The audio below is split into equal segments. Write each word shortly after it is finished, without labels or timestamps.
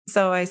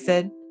So I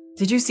said,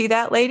 "Did you see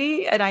that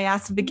lady?" And I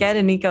asked him again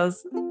and he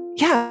goes,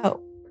 "Yeah."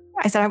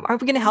 I said, "Are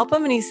we going to help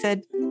him?" And he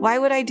said, "Why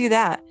would I do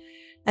that?"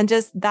 And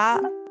just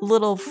that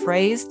little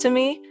phrase to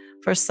me,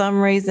 for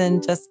some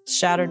reason, just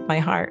shattered my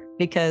heart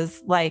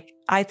because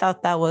I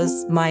thought that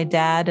was my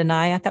dad and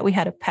I thought we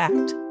had a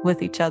pact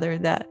with each other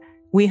that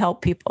we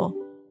help people.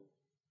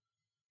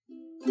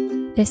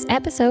 This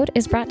episode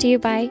is brought to you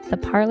by The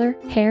Parlor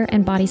Hair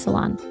and Body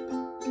Salon.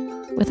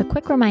 With a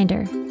quick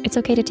reminder, it's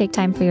okay to take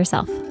time for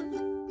yourself.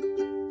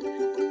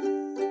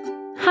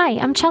 Hi,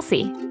 I'm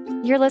Chelsea.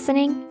 You're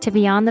listening to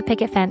Beyond the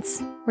Picket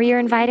Fence, where you're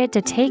invited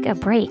to take a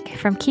break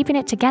from keeping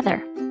it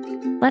together.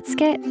 Let's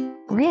get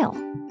real.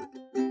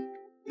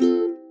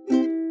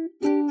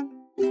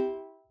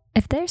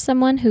 If there's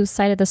someone whose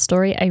side of the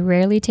story I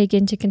rarely take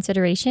into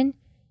consideration,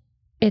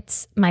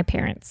 it's my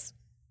parents.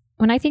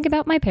 When I think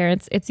about my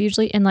parents, it's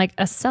usually in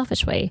a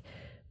selfish way.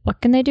 What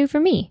can they do for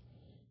me?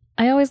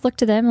 I always look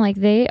to them like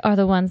they are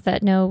the ones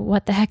that know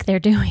what the heck they're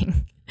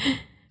doing.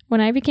 When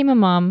I became a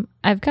mom,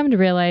 I've come to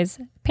realize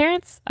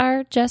parents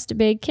are just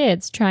big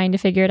kids trying to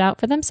figure it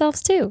out for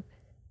themselves too.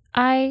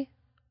 I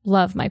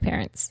love my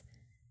parents.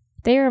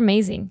 They are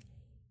amazing.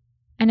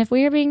 And if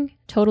we are being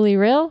totally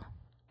real,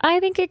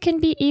 I think it can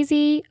be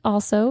easy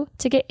also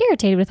to get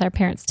irritated with our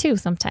parents too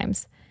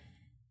sometimes.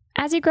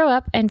 As you grow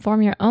up and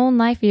form your own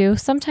life view,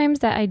 sometimes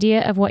that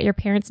idea of what your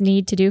parents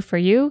need to do for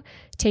you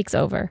takes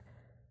over.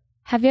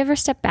 Have you ever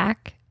stepped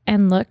back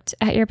and looked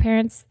at your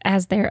parents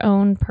as their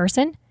own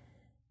person?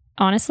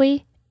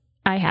 Honestly,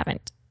 I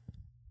haven't.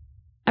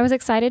 I was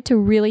excited to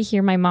really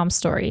hear my mom's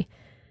story.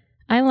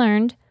 I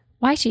learned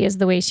why she is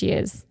the way she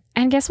is.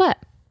 And guess what?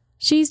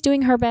 She's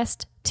doing her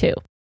best too.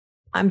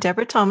 I'm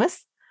Deborah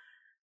Thomas,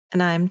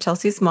 and I'm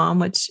Chelsea's mom,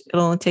 which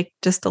it'll only take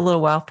just a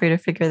little while for you to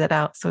figure that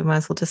out. So we might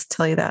as well just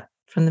tell you that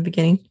from the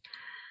beginning.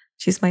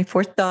 She's my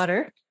fourth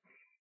daughter,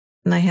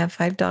 and I have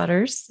 5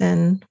 daughters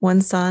and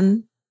 1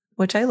 son,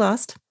 which I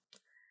lost.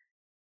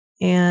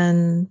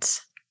 And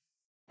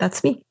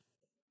that's me.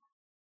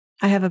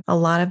 I have a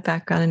lot of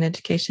background in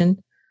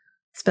education.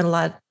 Spent a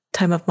lot of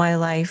time of my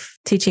life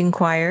teaching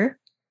choir,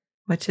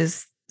 which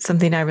is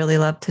something I really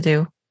love to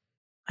do.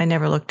 I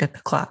never looked at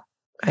the clock.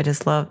 I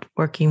just loved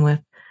working with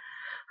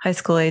high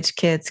school age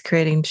kids,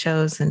 creating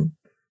shows and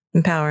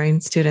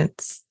empowering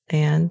students.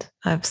 And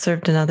I've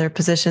served in other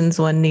positions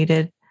when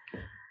needed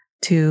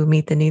to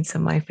meet the needs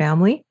of my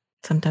family.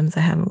 Sometimes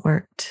I haven't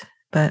worked,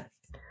 but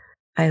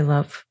I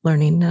love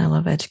learning and I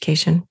love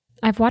education.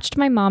 I've watched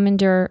my mom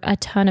endure a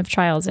ton of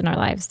trials in our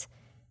lives.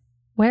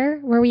 Where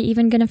were we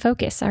even going to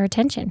focus our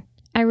attention?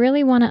 I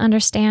really want to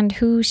understand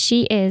who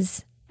she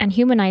is and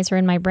humanize her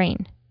in my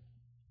brain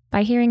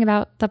by hearing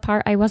about the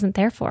part I wasn't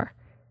there for,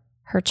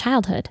 her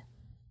childhood.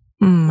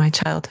 My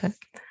childhood.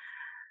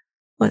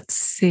 Let's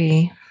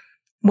see.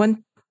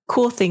 One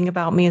cool thing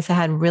about me is I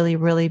had really,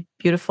 really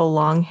beautiful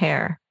long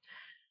hair.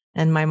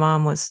 And my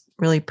mom was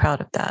really proud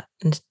of that.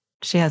 And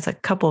she has a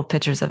couple of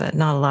pictures of it,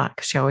 not a lot,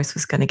 because she always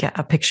was going to get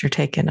a picture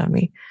taken of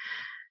me.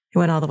 It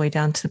went all the way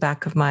down to the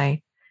back of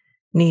my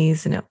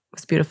knees, and it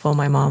was beautiful.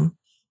 My mom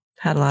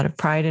had a lot of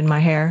pride in my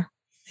hair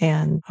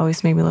and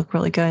always made me look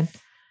really good.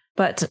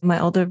 But my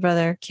older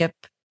brother, Kip,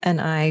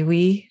 and I,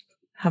 we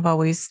have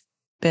always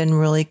been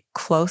really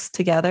close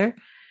together.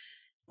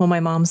 Well,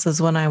 my mom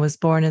says when I was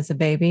born as a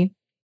baby,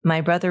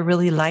 my brother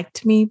really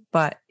liked me,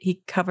 but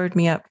he covered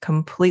me up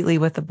completely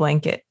with a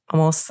blanket,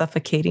 almost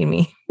suffocating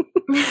me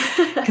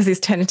because he's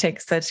trying to take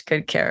such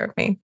good care of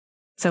me.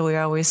 So we were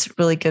always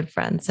really good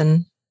friends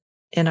and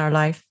in our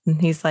life.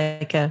 And he's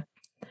like a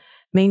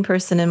main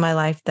person in my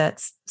life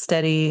that's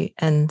steady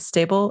and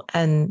stable.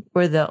 And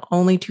we're the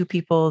only 2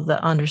 people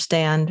that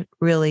understand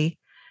really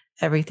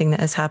everything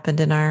that has happened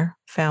in our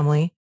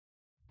family.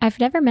 I've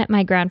never met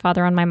my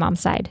grandfather on my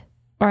mom's side,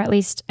 or at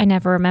least I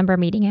never remember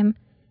meeting him.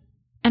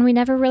 And we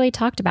never really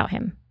talked about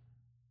him.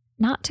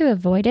 Not to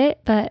avoid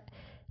it, but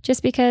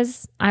just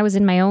because I was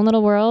in my own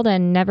little world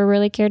and never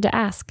really cared to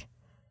ask.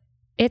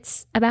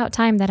 It's about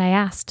time that I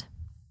asked.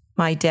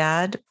 My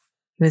dad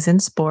was in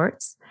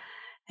sports,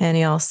 and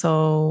he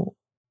also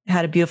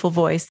had a beautiful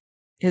voice.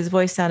 His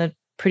voice sounded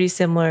pretty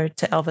similar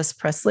to Elvis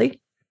Presley.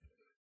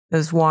 It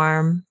was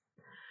warm,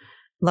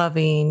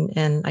 loving,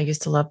 and I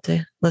used to love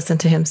to listen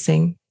to him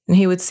sing. And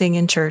he would sing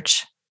in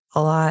church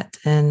a lot,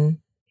 and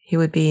he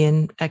would be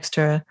in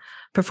extra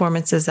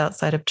performances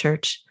outside of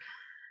church.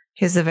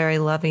 He's a very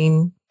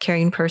loving,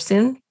 caring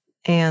person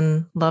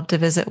and loved to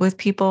visit with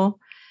people.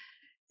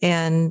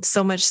 And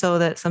so much so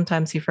that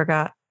sometimes he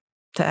forgot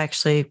to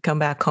actually come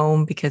back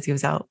home because he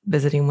was out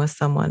visiting with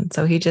someone.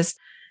 So he just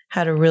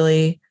had a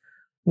really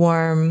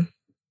warm,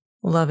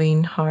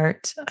 loving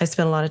heart. I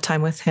spent a lot of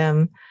time with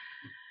him.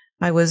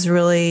 I was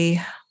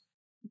really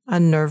a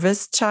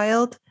nervous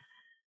child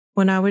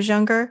when I was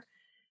younger.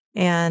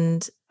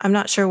 And I'm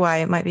not sure why.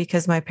 It might be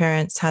because my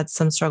parents had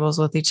some struggles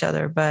with each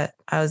other, but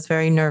I was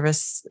very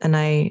nervous and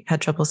I had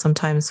trouble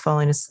sometimes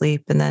falling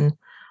asleep. And then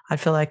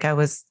I'd feel like I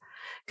was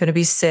going to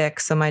be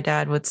sick. So my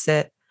dad would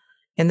sit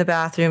in the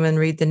bathroom and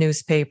read the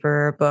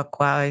newspaper or book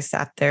while I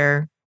sat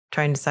there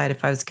trying to decide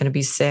if I was going to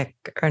be sick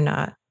or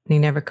not. he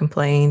never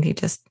complained. He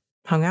just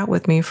hung out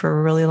with me for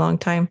a really long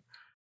time.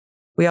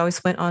 We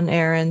always went on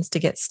errands to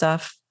get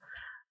stuff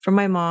for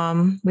my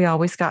mom. We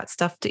always got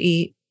stuff to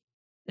eat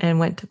and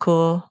went to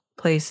cool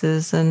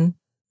places and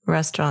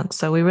restaurants.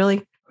 So we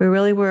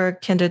really were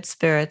kindred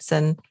spirits.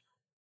 And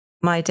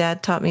my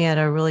dad taught me at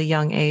a really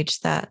young age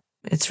that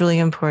it's really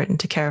important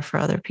to care for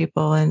other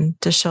people and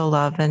to show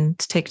love and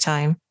to take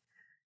time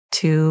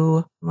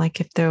to,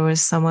 like, if there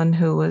was someone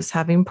who was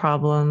having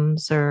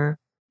problems or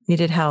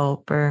needed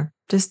help, or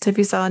just if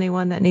he saw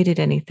anyone that needed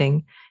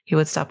anything, he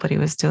would stop what he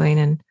was doing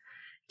and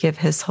give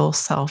his whole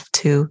self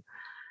to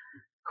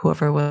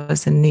whoever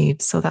was in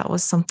need. So that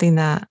was something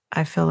that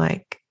I feel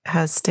like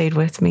has stayed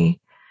with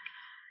me.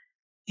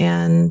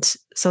 And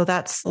so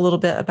that's a little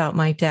bit about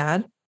my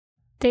dad.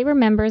 They were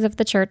members of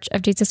the Church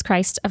of Jesus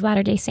Christ of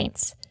Latter-day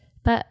Saints.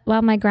 But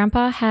while my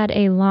grandpa had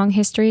a long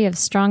history of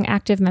strong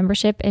active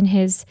membership in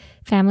his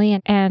family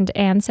and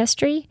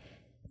ancestry,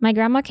 my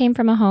grandma came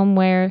from a home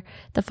where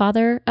the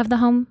father of the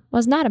home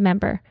was not a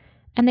member,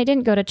 and they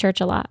didn't go to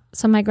church a lot.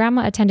 So my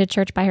grandma attended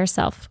church by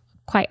herself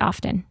quite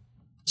often.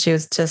 She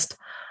was just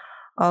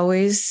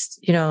always,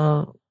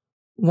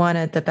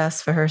 wanted the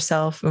best for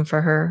herself and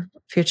for her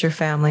future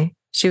family.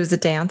 She was a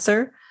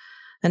dancer,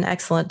 an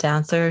excellent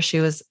dancer.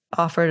 She was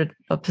offered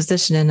a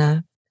position in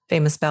a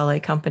famous ballet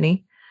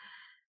company.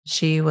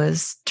 She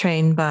was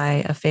trained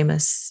by a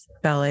famous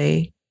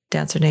ballet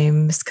dancer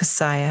named Miss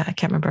Kasaya. I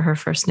can't remember her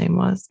first name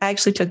was. I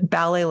actually took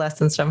ballet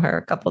lessons from her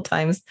a couple of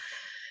times.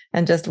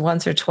 And just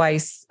once or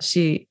twice,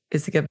 she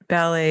is a good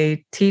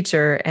ballet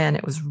teacher. And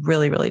it was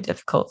really, really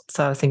difficult.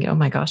 So I was thinking, oh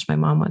my gosh, my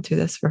mom went through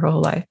this for her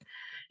whole life.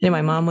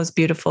 My mom was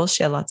beautiful.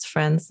 She had lots of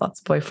friends, lots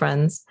of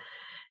boyfriends,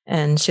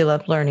 and she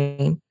loved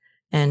learning.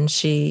 And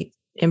she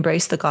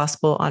embraced the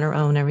gospel on her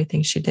own.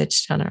 Everything she did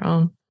on her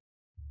own.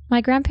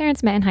 My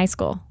grandparents met in high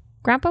school.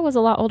 Grandpa was a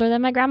lot older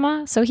than my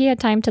grandma, so he had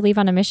time to leave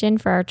on a mission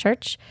for our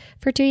church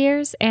for 2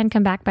 years and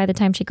come back by the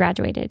time she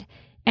graduated.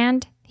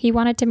 And he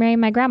wanted to marry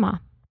my grandma.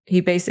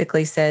 He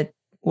basically said,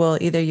 well,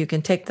 either you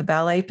can take the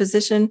ballet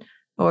position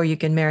or you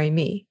can marry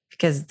me,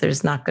 because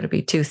there's not going to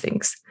be two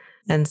things.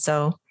 And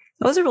so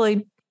it was a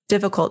really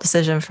difficult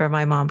decision for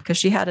my mom,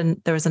 because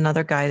there was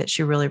another guy that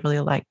she really,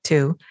 really liked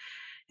too.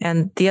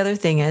 And the other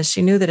thing is,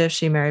 she knew that if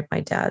she married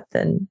my dad,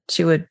 then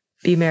she would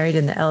be married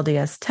in the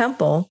LDS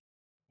temple,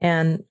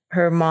 and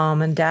her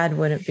mom and dad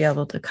wouldn't be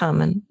able to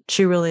come. And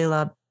she really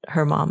loved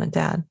her mom and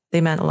dad.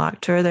 They meant a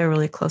lot to her. They're a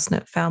really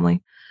close-knit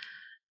family.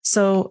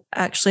 So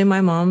actually,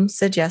 my mom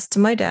said yes to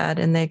my dad,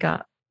 and they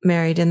got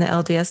married in the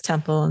LDS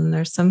temple. And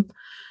there's some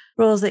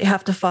rules that you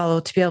have to follow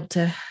to be able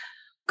to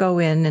go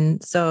in.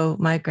 And so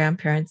my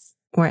grandparents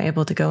weren't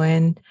able to go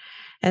in.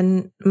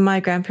 And my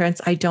grandparents,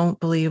 I don't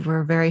believe,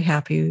 were very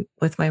happy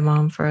with my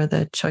mom for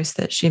the choice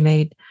that she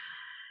made.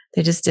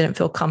 They just didn't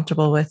feel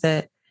comfortable with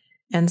it.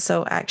 And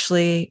so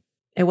actually,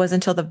 it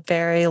wasn't until the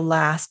very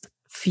last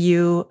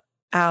few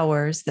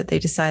hours that they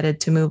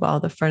decided to move all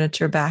the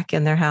furniture back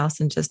in their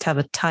house and just have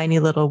a tiny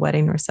little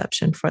wedding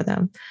reception for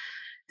them.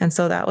 And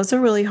so that was a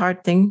really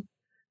hard thing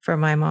for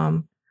my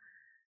mom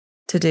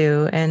to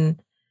do. And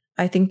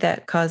I think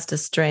that caused a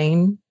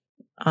strain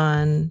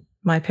on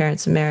my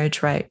parents'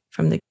 marriage right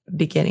from the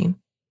beginning.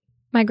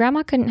 My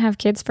grandma couldn't have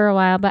kids for a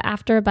while, but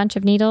after a bunch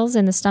of needles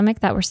in the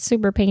stomach that were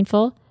super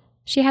painful,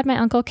 she had my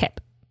Uncle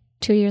Kip.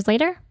 2 years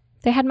later,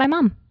 they had my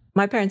mom.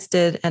 My parents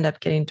did end up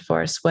getting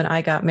divorced when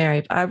I got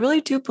married. I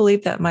really do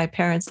believe that my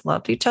parents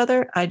loved each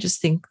other. I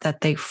just think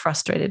that they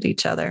frustrated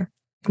each other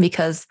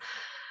because,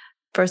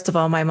 first of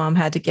all, my mom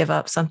had to give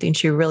up something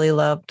she really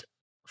loved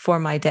for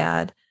my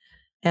dad.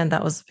 And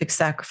that was a big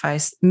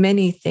sacrifice.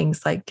 Many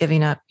things like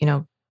giving up,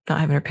 not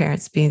having her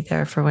parents be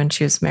there for when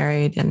she was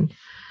married and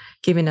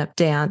giving up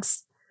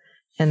dance.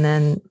 And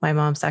then my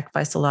mom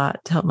sacrificed a lot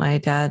to help my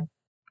dad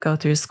go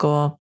through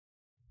school.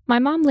 My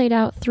mom laid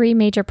out 3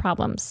 major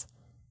problems.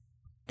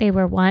 They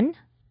were 1,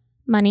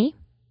 money,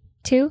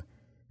 2,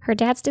 her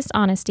dad's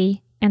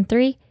dishonesty, and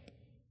 3,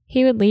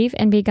 he would leave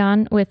and be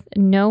gone with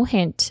no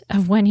hint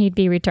of when he'd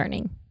be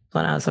returning.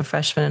 When I was a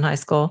freshman in high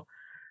school,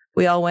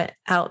 we all went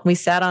out. We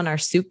sat on our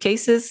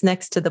suitcases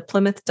next to the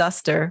Plymouth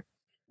Duster,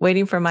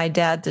 waiting for my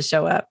dad to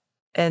show up.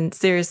 And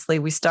seriously,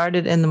 we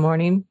started in the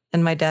morning,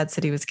 and my dad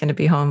said he was going to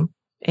be home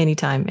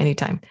anytime.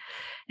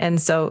 And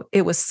so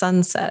it was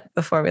sunset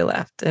before we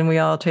left, and we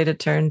all traded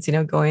turns,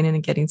 going in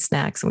and getting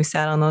snacks, and we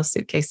sat on those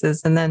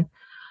suitcases. And then,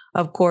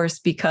 of course,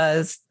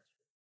 because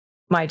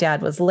my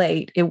dad was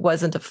late, it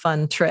wasn't a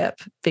fun trip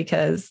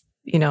because,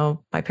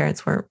 my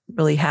parents weren't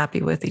really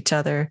happy with each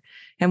other,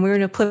 and we were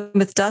in a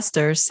Plymouth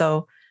Duster.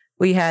 So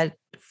we had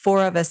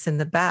 4 of us in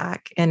the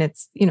back, and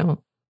it's,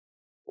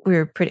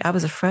 I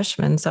was a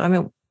freshman.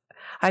 So,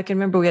 I can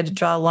remember we had to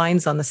draw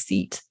lines on the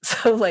seat.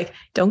 So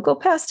don't go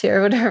past here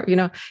or whatever,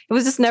 it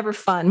was just never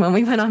fun when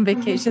we went on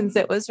vacations.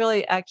 It was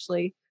really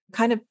actually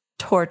kind of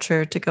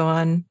torture to go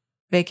on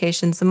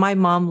vacations. And my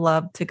mom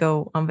loved to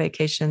go on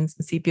vacations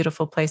and see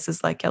beautiful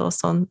places like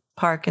Yellowstone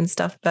Park and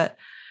stuff. But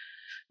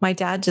my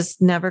dad just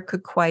never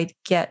could quite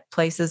get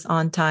places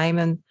on time.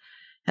 And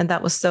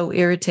that was so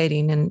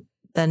irritating. And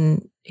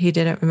then he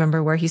didn't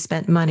remember where he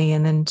spent money.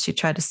 And then she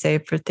tried to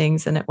save for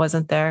things and it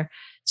wasn't there.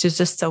 She was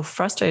just so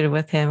frustrated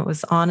with him. It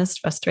was honest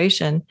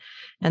frustration.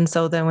 And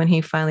so then when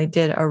he finally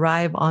did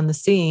arrive on the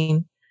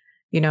scene,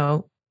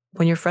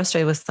 when you're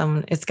frustrated with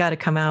someone, it's got to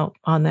come out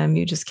on them.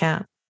 You just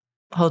can't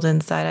hold it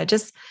inside.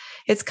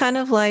 It's kind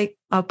of like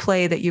a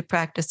play that you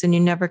practice and you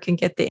never can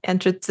get the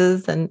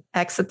entrances and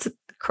exits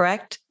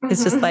correct.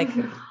 It's just like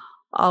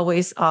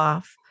always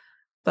off.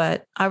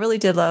 But I really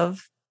did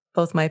love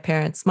both my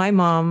parents. My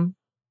mom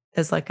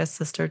is like a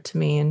sister to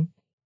me, and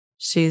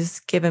she's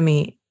given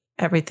me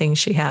everything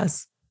she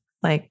has.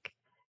 Like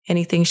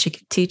anything she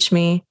could teach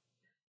me,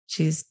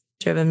 she's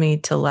driven me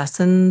to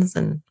lessons.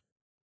 And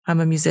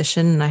I'm a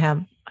musician and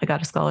I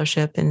got a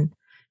scholarship in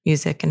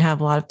music and have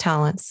a lot of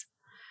talents.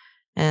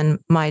 And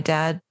my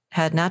dad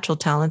had natural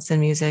talents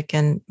in music,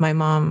 and my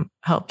mom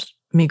helped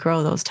me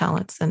grow those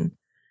talents. And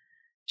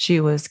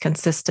she was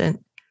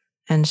consistent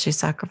and she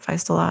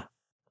sacrificed a lot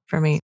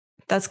for me.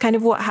 That's kind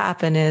of what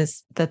happened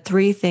is the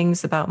three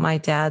things about my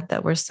dad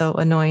that were so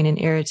annoying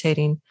and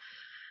irritating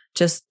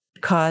just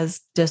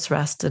caused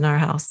disrest in our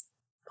house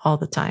all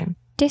the time.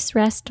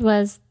 Disrest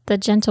was the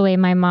gentle way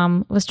my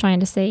mom was trying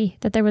to say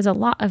that there was a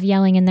lot of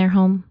yelling in their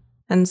home.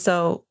 And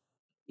so,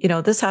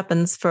 this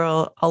happens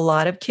for a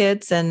lot of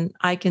kids, and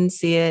I can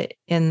see it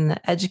in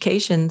the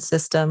education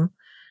system.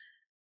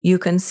 You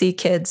can see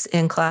kids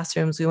in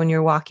classrooms when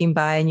you're walking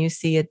by and you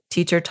see a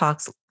teacher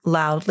talks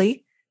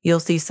loudly, you'll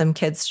see some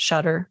kids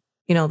shudder.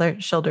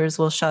 Their shoulders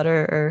will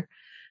shudder or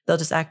they'll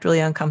just act really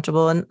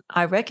uncomfortable. And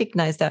I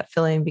recognize that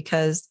feeling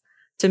because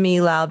to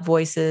me, loud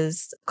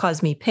voices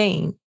cause me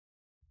pain.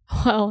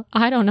 Well,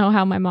 I don't know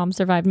how my mom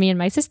survived me and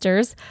my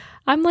sisters.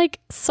 I'm like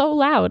so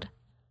loud.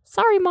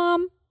 Sorry,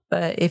 Mom.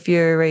 But if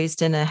you're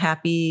raised in a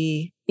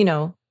happy,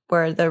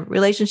 where the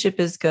relationship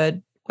is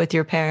good with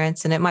your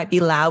parents and it might be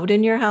loud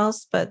in your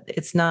house, but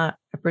it's not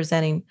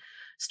representing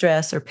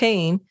stress or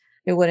pain,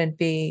 it wouldn't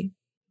be,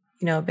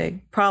 a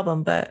big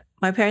problem. But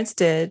my parents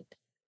did.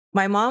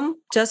 My mom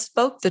just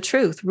spoke the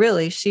truth,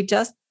 really. She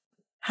just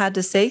had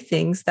to say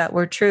things that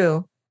were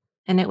true.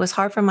 And it was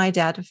hard for my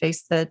dad to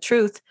face the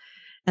truth,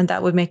 and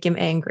that would make him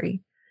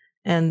angry.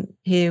 And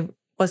he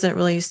wasn't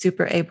really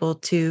super able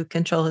to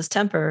control his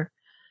temper.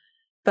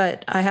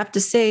 But I have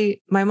to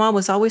say, my mom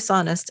was always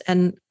honest,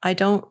 and I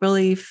don't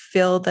really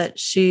feel that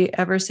she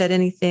ever said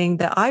anything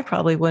that I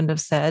probably wouldn't have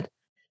said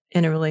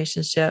in a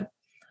relationship.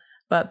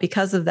 But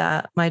because of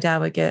that, my dad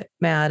would get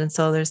mad. And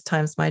so there's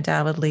times my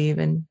dad would leave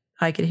and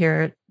I could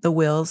hear the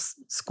wheels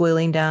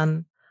squealing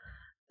down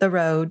the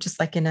road, just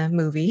like in a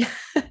movie,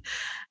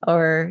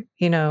 or,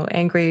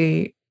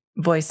 angry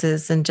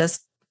voices and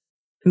just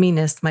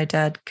meanness. My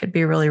dad could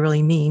be really,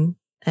 really mean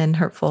and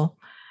hurtful.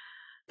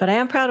 But I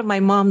am proud of my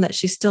mom that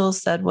she still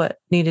said what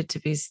needed to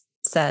be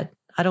said.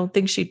 I don't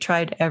think she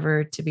tried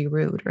ever to be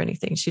rude or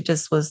anything. She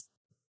just was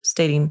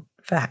stating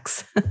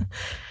facts.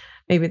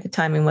 Maybe the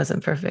timing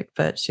wasn't perfect,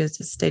 but she was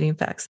just stating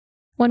facts.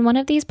 When one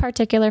of these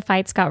particular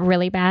fights got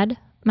really bad,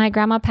 my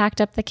grandma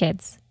packed up the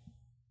kids.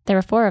 There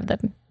were 4 of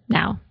them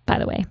now, by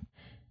the way.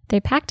 They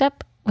packed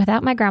up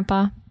without my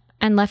grandpa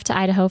and left to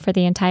Idaho for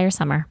the entire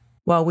summer.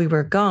 While we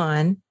were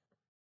gone,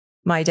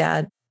 my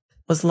dad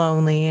was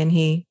lonely and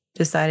he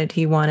decided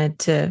he wanted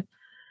to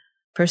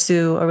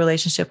pursue a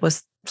relationship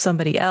with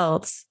somebody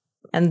else.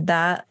 And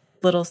that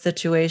little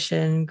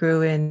situation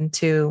grew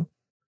into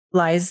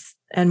lies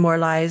and more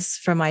lies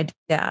from my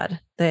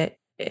dad, that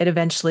it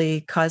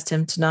eventually caused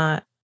him to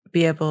not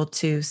be able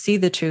to see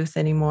the truth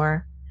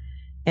anymore.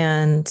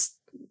 And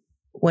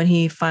when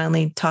he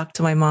finally talked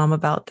to my mom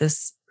about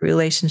this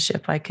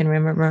relationship, I can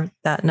remember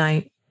that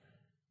night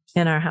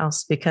in our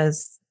house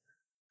because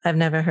I've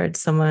never heard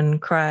someone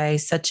cry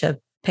such a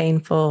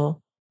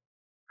painful,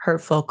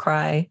 hurtful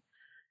cry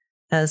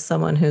as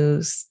someone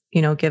who's,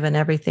 given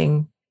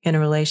everything in a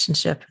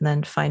relationship and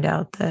then find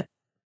out that,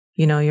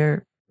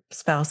 your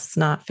spouse is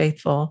not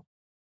faithful.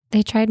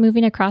 They tried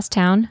moving across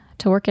town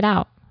to work it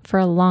out for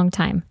a long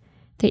time.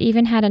 They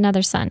even had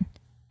another son.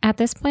 At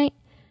this point,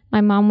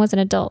 my mom was an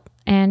adult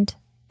and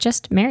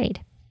just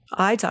married.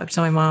 I talked to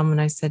my mom and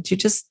I said,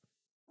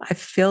 I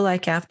feel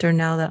like after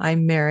now that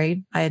I'm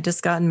married, I had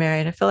just gotten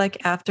married. I feel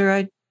like after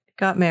I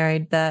got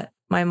married that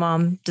my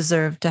mom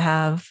deserved to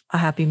have a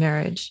happy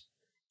marriage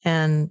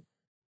and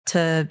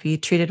to be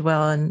treated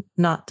well and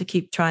not to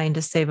keep trying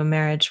to save a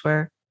marriage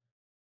where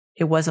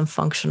it wasn't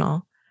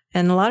functional.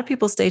 And a lot of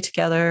people stay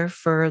together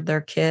for their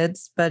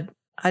kids, but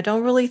I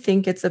don't really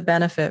think it's a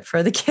benefit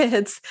for the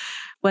kids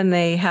when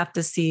they have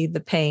to see the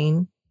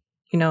pain,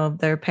 of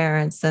their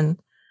parents. And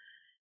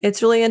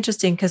it's really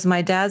interesting because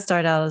my dad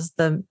started out as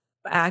the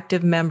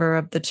active member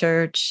of the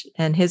church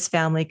and his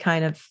family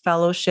kind of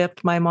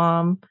fellowshipped my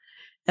mom.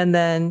 And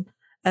then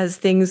as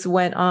things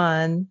went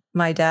on,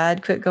 my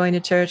dad quit going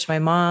to church. My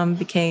mom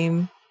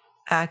became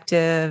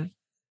active,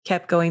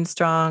 kept going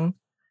strong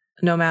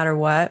no matter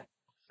what.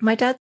 My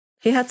dad,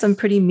 he had some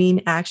pretty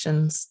mean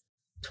actions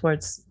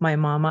towards my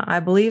mom. I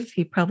believe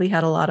he probably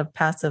had a lot of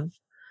passive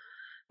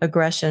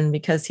aggression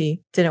because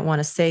he didn't want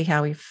to say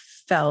how he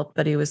felt,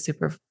 but he was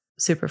super,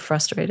 super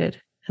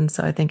frustrated. And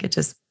so I think it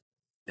just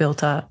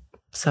built up.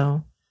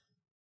 So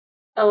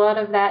a lot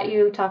of that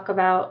you talk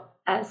about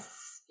as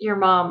your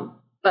mom,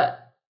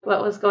 but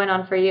what was going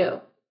on for you?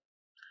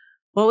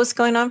 what was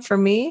going on for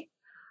me?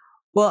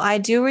 Well, I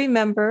do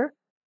remember.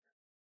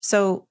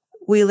 So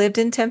we lived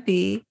in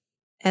Tempe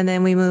and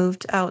then we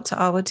moved out to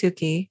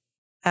Ahwatukee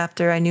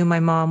after I knew my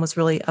mom was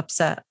really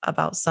upset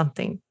about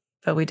something,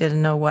 but we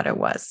didn't know what it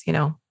was,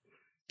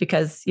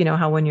 because you know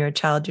how when you're a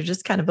child, you're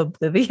just kind of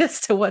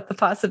oblivious to what the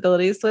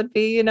possibilities would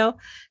be,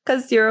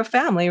 because you're a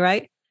family,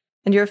 right?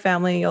 And you're a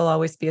family, you'll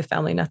always be a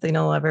family. Nothing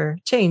will ever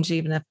change,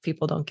 even if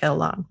people don't get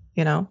along,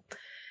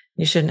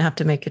 You shouldn't have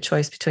to make a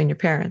choice between your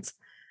parents.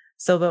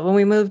 So, but when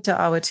we moved to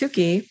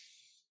Ahwatukee,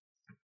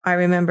 I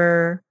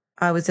remember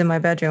I was in my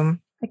bedroom.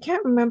 I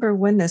can't remember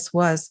when this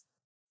was,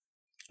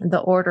 the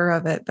order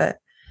of it, but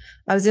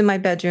I was in my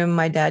bedroom.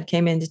 My dad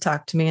came in to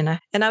talk to me, and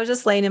I was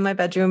just laying in my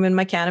bedroom in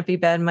my canopy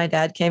bed. My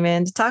dad came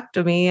in to talk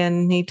to me,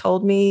 and he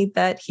told me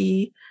that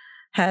he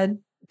had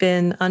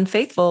been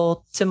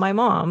unfaithful to my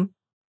mom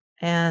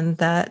and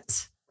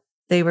that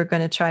they were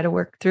going to try to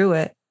work through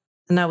it.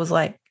 And I was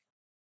like,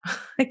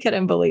 I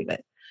couldn't believe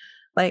it.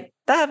 Like,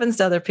 that happens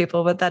to other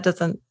people, but that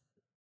doesn't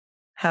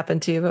happen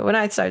to you. But when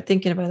I started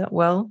thinking about it,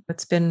 well,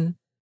 it's been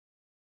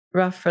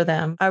rough for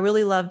them. I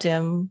really loved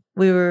him.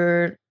 We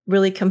were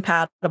really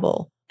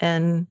compatible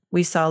and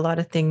we saw a lot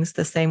of things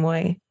the same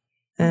way.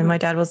 And my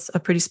dad was a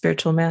pretty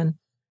spiritual man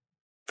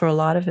for a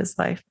lot of his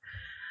life.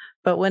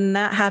 But when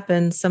that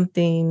happened,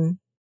 something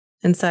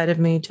inside of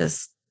me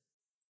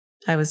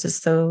I was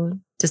just so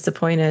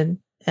disappointed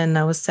and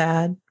I was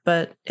sad,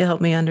 but it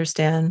helped me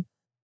understand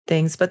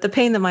things. But the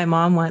pain that my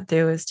mom went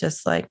through is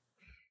just like,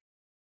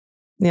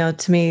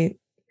 to me,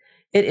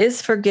 it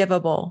is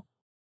forgivable.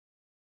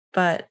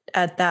 But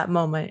at that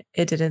moment,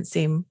 it didn't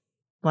seem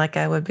like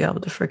I would be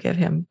able to forgive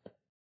him.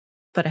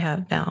 But I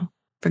have now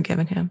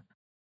forgiven him.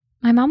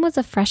 My mom was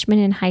a freshman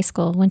in high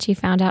school when she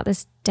found out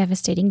this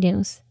devastating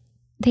news.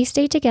 They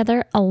stayed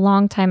together a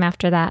long time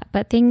after that,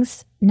 but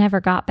things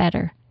never got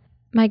better.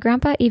 My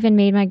grandpa even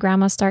made my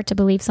grandma start to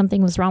believe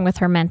something was wrong with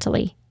her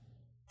mentally.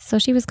 So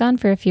she was gone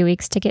for a few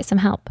weeks to get some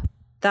help.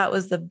 That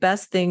was the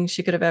best thing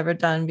she could have ever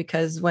done,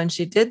 because when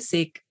she did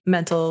seek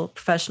mental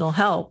professional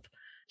help,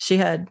 she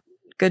had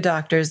good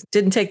doctors.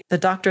 Didn't take the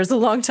doctors a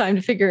long time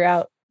to figure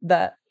out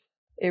that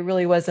it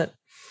really wasn't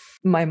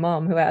my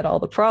mom who had all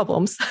the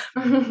problems.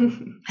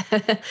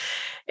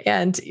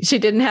 And she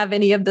didn't have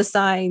any of the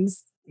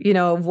signs,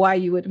 of why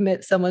you would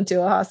admit someone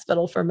to a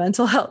hospital for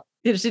mental health.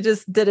 She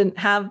just didn't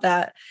have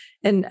that.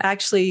 And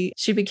actually,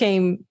 she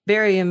became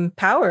very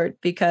empowered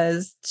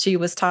because she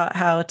was taught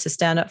how to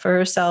stand up for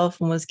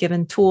herself and was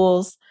given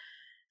tools.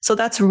 So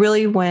that's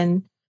really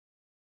when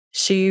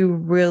she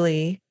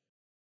really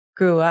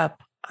grew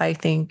up, I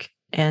think,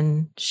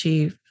 and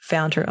she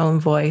found her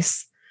own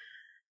voice.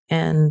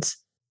 And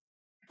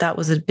that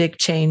was a big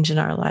change in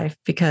our life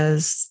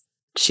because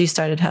she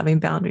started having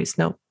boundaries.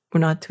 No,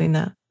 we're not doing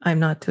that. I'm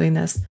not doing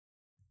this.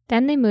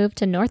 Then they moved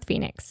to North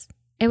Phoenix.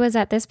 It was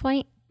at this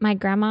point my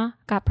grandma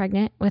got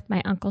pregnant with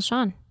my Uncle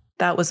Sean.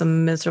 That was a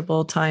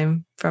miserable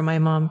time for my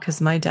mom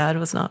because my dad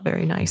was not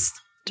very nice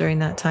during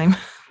that time.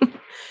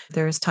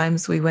 There was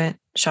times we went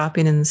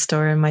shopping in the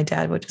store and my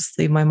dad would just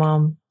leave my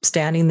mom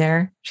standing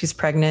there. She's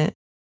pregnant.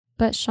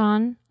 But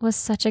Sean was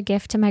such a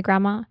gift to my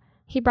grandma.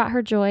 He brought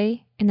her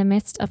joy in the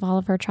midst of all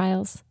of her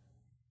trials.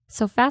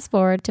 So fast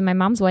forward to my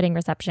mom's wedding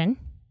reception.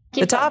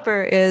 The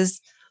topper is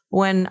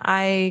when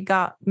I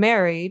got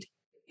married.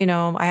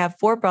 I have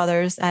 4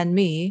 brothers and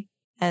me,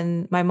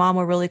 and my mom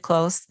were really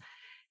close.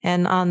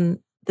 And on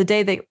the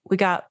day that we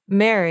got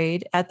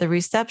married at the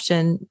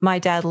reception, my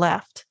dad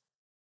left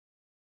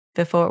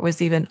before it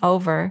was even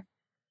over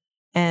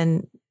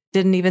and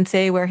didn't even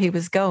say where he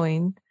was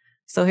going.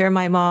 So here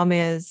my mom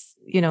is,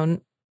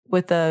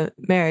 with a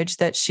marriage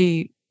that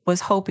she was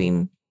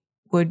hoping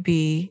would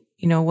be,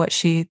 what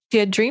she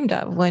had dreamed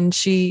of when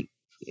she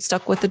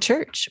stuck with the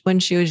church when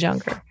she was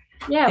younger.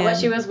 Yeah, and what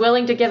she was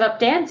willing to give up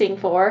dancing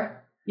for.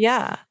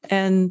 Yeah.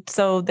 And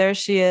so there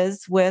she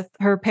is with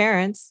her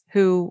parents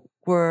who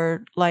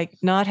were like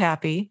not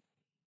happy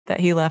that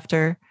he left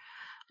her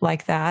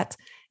like that.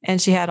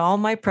 And she had all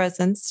my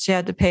presents. She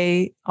had to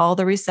pay all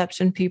the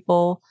reception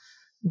people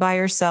by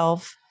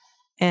herself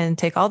and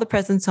take all the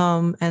presents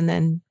home and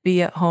then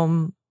be at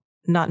home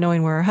not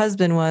knowing where her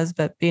husband was,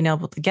 but being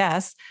able to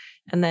guess.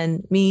 And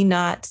then me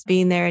not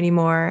being there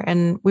anymore.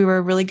 And we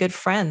were really good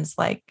friends.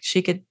 Like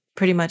she could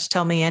pretty much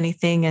tell me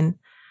anything. And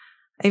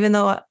even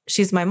though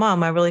she's my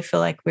mom, I really feel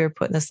like we were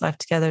putting this life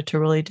together to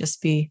really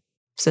just be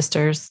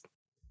sisters.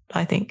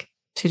 I think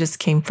she just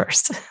came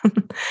first.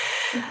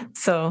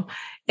 So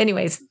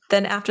anyways,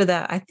 then after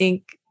that, I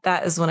think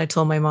that is when I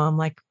told my mom,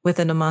 like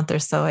within a month or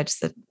so, I just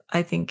said,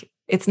 I think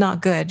it's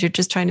not good. You're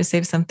just trying to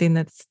save something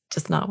that's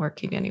just not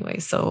working anyway.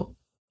 So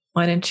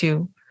why don't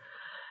you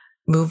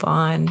move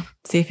on,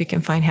 see if you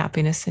can find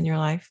happiness in your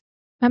life?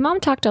 My mom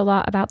talked a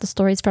lot about the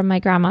stories from my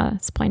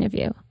grandma's point of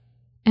view.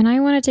 And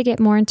I wanted to get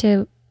more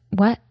into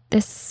what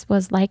this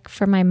was like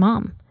for my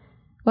mom.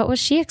 What was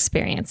she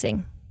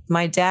experiencing?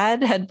 My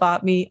dad had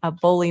bought me a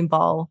bowling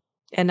ball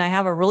and I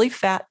have a really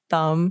fat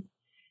thumb,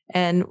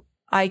 and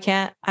I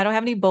don't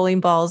have any bowling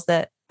balls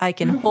that I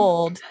can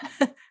hold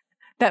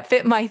that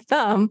fit my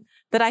thumb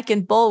that I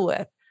can bowl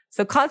with.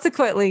 So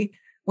consequently,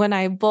 when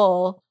I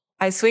bowl,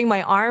 I swing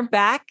my arm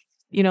back,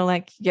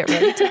 like get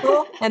ready to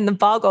bowl, and the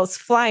ball goes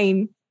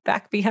flying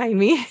back behind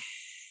me.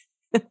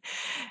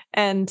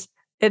 And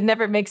it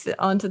never makes it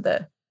onto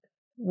the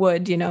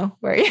wood,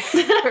 where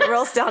it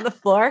rolls down the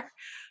floor.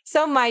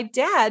 So my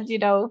dad,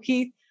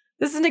 this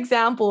is an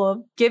example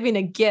of giving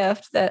a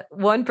gift that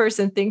one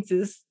person thinks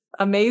is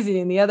amazing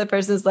and the other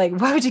person is like,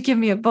 why would you give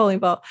me a bowling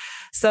ball?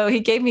 So he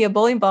gave me a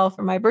bowling ball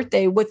for my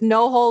birthday with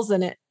no holes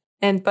in it,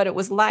 but it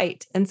was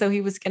light. And so he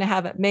was going to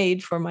have it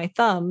made for my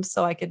thumb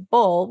so I could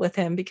bowl with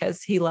him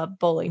because he loved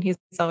bowling. He's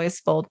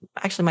always bowled.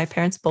 Actually, my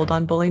parents bowled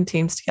on bowling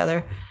teams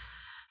together.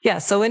 Yeah.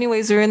 So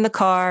anyways, we were in the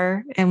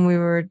car and we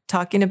were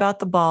talking about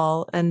the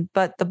ball,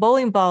 but the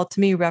bowling ball to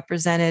me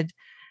represented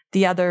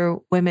the other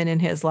women in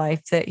his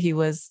life that he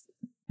was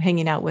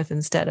hanging out with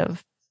instead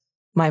of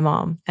my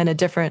mom, and a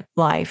different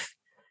life,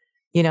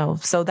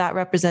 so that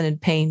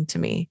represented pain to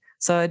me.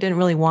 So I didn't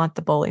really want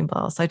the bowling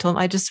ball. So I told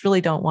him, I just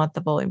really don't want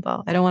the bowling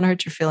ball. I don't want to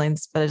hurt your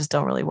feelings, but I just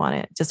don't really want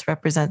it. It just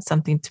represents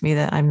something to me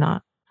that I'm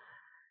not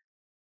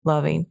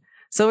loving.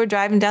 So we're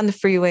driving down the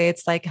freeway.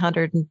 It's like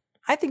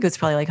I think it was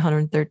probably like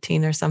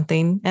 113 or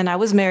something. And I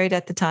was married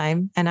at the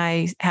time and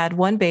I had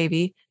one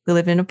baby. We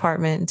lived in an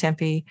apartment in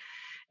Tempe,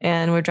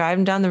 and we're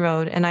driving down the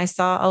road. And I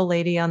saw a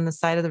lady on the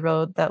side of the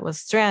road that was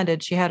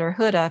stranded. She had her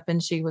hood up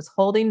and she was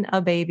holding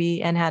a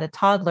baby and had a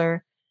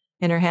toddler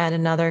in her hand,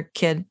 another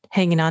kid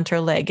hanging onto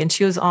her leg. And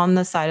she was on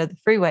the side of the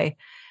freeway.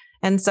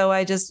 And so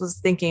I just was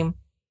thinking,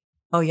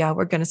 oh yeah,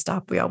 we're going to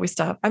stop. We always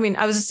stop. I mean,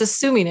 I was just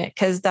assuming it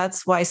because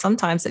that's why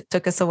sometimes it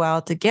took us a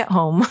while to get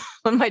home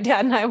when my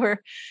dad and I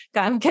were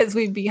gone, because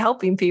we'd be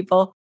helping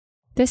people.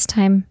 This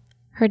time,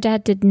 her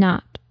dad did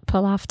not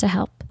pull off to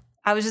help.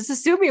 I was just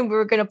assuming we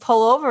were going to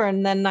pull over.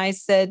 And then I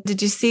said,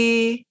 did you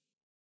see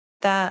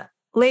that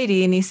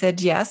lady? And he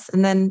said, yes.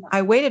 And then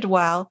I waited a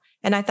while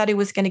and I thought he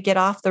was going to get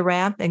off the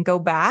ramp and go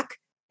back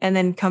and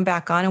then come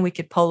back on and we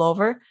could pull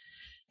over.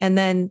 And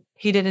then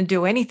he didn't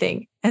do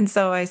anything. And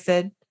so I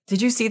said,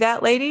 did you see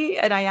that lady?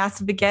 And I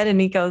asked him again and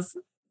he goes,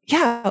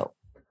 yeah.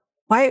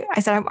 Why? I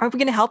said, are we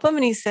going to help him?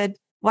 And he said,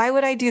 why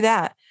would I do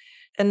that?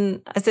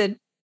 And I said,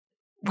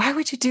 why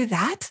would you do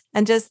that?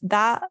 And just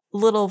that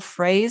little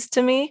phrase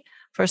to me,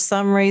 for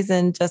some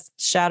reason, just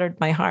shattered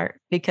my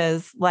heart,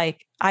 because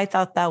I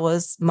thought that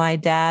was my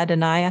dad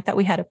and I thought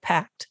we had a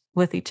pact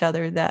with each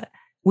other that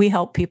we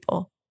help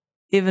people,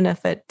 even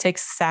if it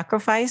takes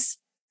sacrifice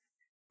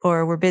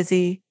or we're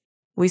busy,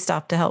 we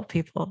stop to help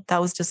people. That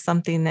was just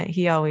something that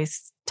he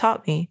always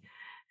taught me.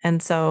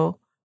 And so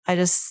I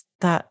just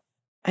thought,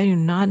 I do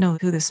not know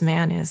who this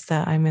man is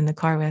that I'm in the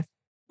car with.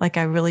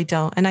 I really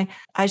don't. And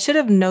I should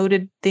have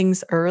noted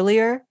things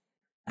earlier,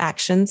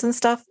 actions and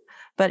stuff,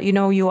 but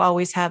you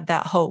always have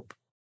that hope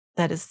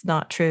that it's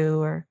not true,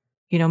 or,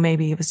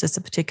 maybe it was just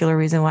a particular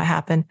reason what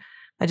happened.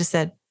 I just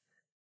said,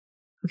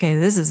 okay,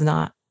 this is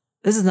not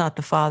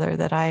the father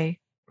that I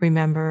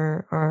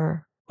remember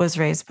or was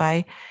raised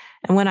by.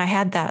 And when I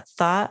had that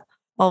thought,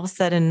 all of a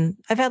sudden,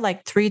 I've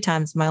had 3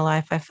 times in my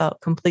life, I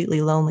felt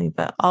completely lonely,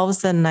 but all of a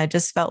sudden I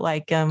just felt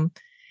like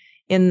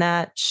in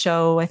that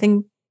show,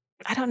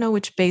 I don't know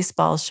which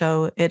baseball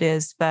show it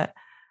is, but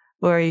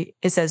where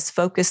it says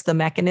focus the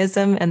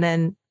mechanism and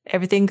then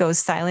everything goes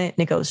silent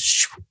and it goes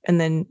shoo, and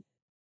then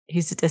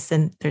he's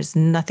distant. There's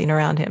nothing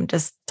around him,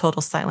 just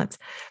total silence.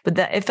 But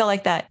it felt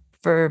like that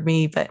for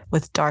me, but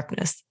with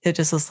darkness. It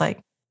just was like,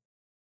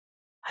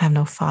 I have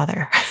no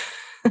father.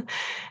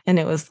 And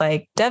it was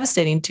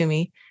devastating to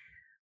me.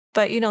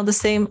 But,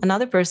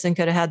 another person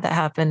could have had that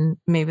happen.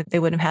 Maybe they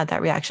wouldn't have had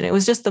that reaction. It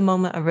was just the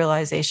moment of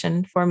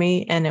realization for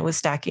me, and it was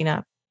stacking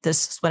up.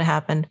 This is what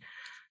happened.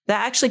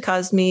 That actually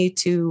caused me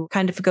to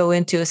kind of go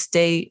into a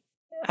state.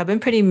 I've been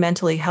pretty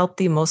mentally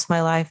healthy most of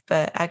my life,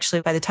 but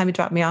actually by the time he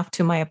dropped me off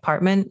to my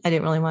apartment, I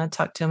didn't really want to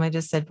talk to him. I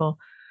just said, well,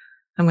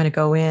 I'm going to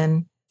go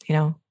in,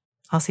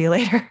 I'll see you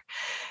later.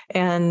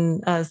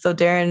 And so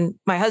Darren,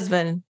 my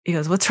husband, he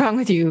goes, what's wrong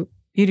with you?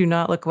 You do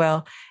not look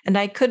well. And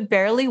I could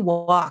barely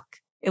walk.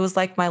 It was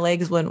like my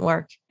legs wouldn't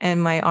work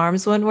and my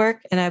arms wouldn't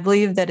work. And I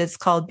believe that it's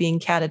called being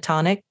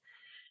catatonic.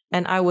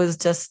 And I was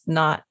just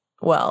not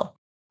well.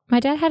 My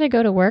dad had to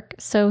go to work,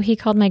 so he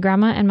called my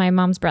grandma and my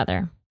mom's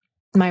brother.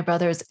 My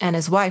brothers and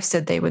his wife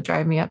said they would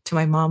drive me up to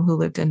my mom, who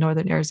lived in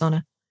northern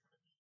Arizona.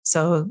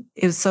 So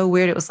it was so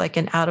weird. It was like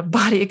an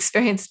out-of-body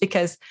experience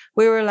because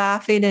we were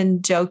laughing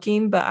and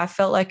joking, but I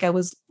felt like I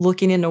was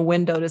looking in a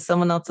window to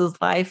someone else's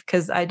life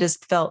because I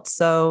just felt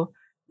so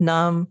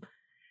numb,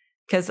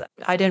 because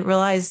I didn't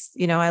realize,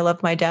 I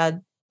loved my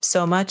dad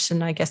so much.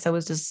 And I guess I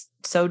was just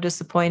so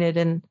disappointed.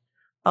 And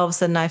all of a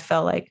sudden I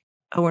felt like,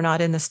 oh, we're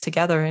not in this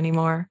together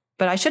anymore.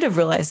 But I should have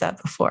realized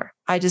that before.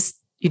 I just,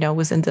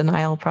 was in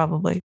denial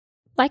probably.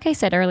 Like I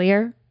said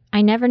earlier,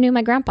 I never knew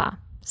my grandpa.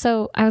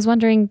 So I was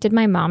wondering, did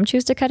my mom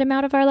choose to cut him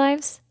out of our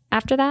lives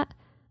after that?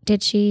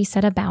 Did she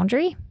set a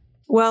boundary?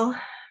 Well,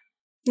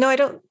 no, I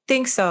don't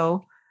think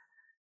so.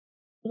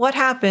 what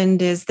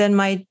happened is then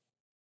when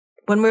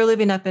we were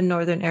living up in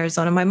northern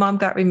Arizona, my mom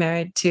got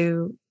remarried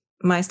to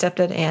my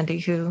stepdad, Andy,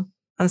 who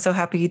I'm so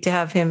happy to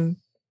have him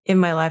in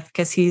my life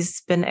because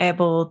he's been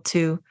able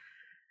to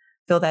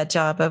fill that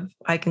job of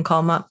I can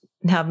call him up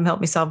and have him help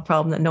me solve a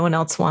problem that no one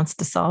else wants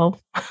to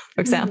solve.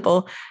 For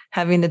example,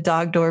 having the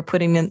dog door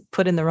put in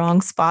the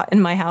wrong spot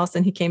in my house,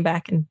 and he came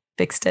back and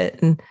fixed it,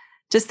 and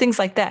just things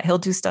like that. He'll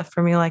do stuff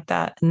for me like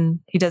that, and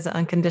he does it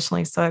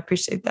unconditionally. So I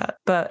appreciate that.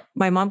 But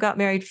my mom got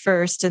married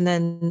first, and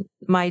then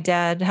my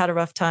dad had a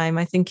rough time.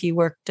 I think he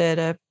worked at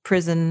a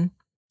prison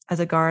as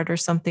a guard or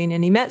something,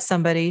 and he met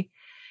somebody,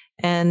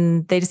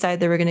 and they decided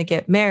they were going to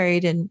get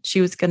married, and she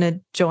was going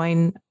to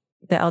join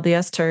the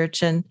LDS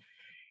church. And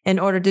in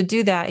order to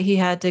do that, he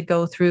had to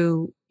go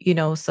through,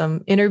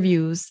 some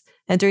interviews.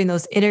 And during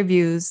those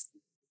interviews,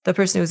 the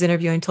person who was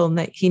interviewing told him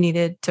that he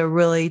needed to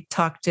really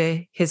talk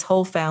to his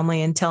whole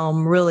family and tell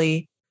them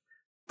really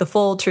the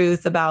full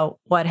truth about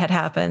what had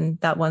happened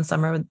that one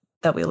summer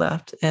that we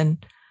left.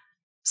 And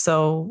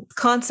so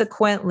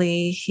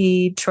consequently,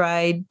 he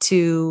tried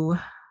to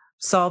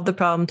solve the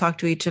problem, talk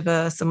to each of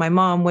us and my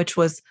mom, which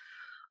was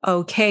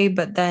okay.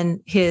 But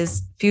then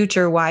his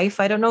future wife,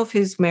 I don't know if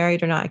he's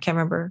married or not, I can't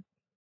remember,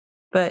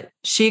 but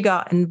she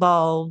got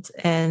involved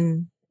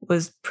and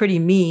was pretty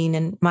mean.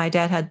 And my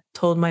dad had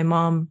told my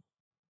mom,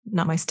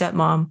 not my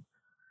stepmom,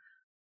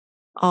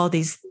 all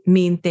these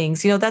mean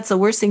things. That's the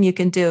worst thing you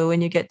can do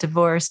when you get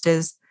divorced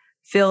is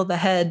fill the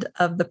head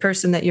of the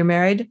person that you're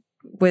married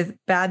with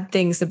bad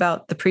things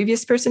about the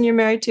previous person you're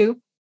married to,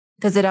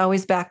 because it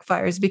always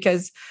backfires.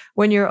 Because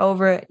when you're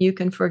over it, you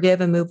can forgive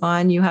and move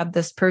on. You have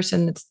this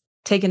person that's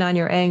taken on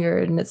your anger,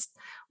 and it's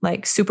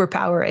like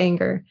superpower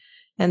anger.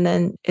 And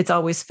then it's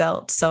always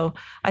felt. So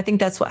I think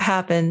that's what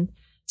happened.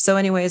 So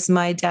anyways,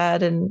 my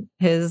dad and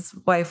his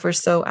wife were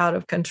so out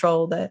of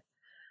control that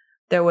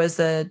there was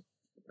a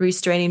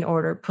restraining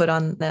order put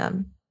on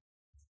them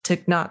to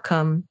not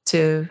come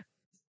to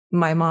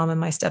my mom and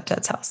my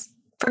stepdad's house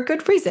for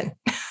good reason.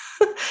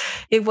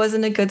 It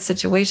wasn't a good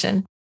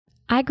situation.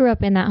 I grew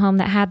up in that home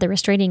that had the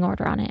restraining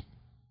order on it.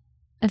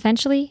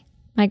 Eventually,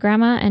 my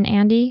grandma and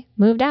Andy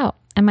moved out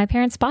and my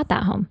parents bought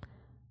that home.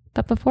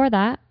 But before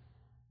that,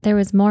 there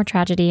was more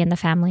tragedy in the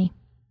family.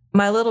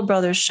 My little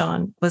brother,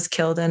 Sean, was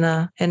killed in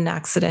an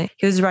accident.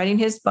 He was riding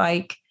his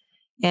bike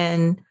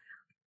and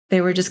they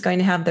were just going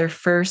to have their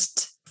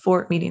first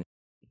fort meeting.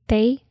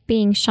 They,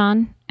 being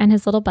Sean and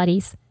his little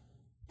buddies,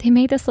 they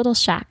made this little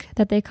shack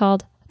that they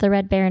called the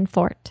Red Baron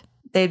Fort.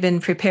 They'd been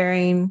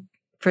preparing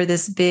for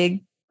this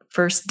big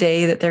first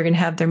day that they're going to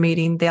have their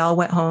meeting. They all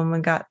went home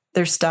and got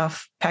their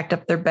stuff, packed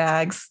up their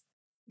bags,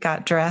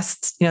 got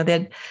dressed.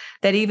 They'd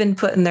even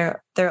put in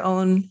their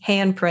own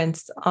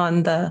handprints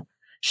on the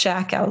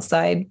shack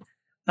outside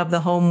of the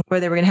home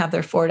where they were going to have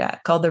their fort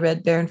at, called the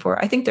Red Baron Fort.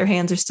 I think their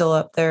hands are still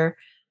up there,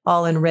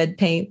 all in red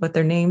paint with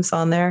their names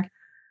on there.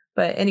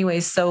 But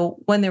anyways, so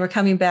when they were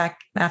coming back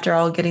after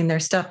all getting their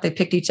stuff, they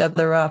picked each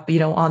other up,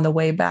 on the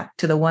way back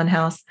to the one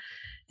house.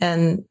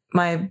 And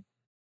my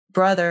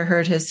brother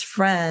heard his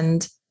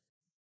friend,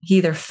 he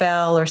either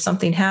fell or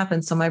something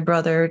happened. So my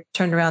brother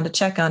turned around to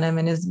check on him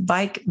and his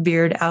bike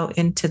veered out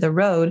into the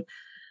road.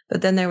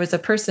 But then there was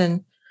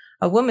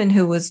a woman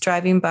who was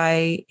driving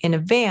by in a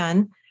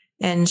van,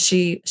 and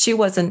she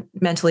wasn't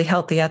mentally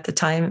healthy at the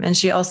time. And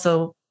she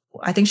also,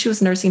 I think she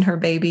was nursing her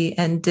baby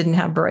and didn't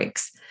have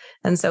brakes.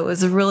 And so it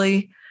was a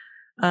really,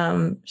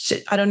 I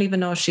don't even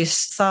know if she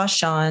saw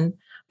Sean,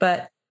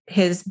 but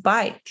his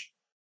bike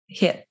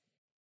hit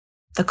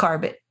the car,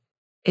 but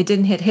it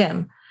didn't hit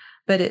him,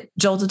 but it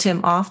jolted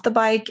him off the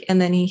bike. And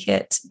then he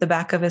hit the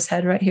back of his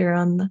head right here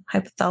on the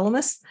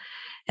hypothalamus.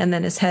 And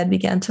then his head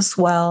began to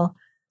swell.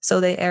 So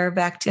they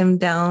airbagged him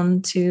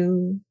down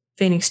to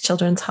Phoenix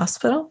Children's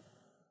Hospital,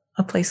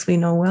 a place we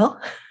know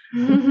well.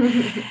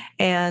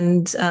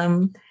 And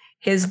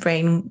his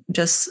brain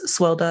just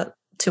swelled up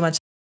too much.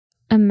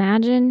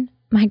 Imagine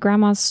my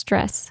grandma's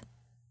stress.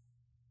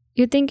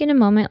 You'd think in a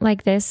moment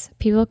like this,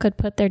 people could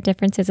put their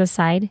differences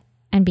aside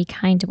and be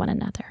kind to one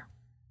another.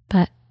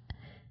 But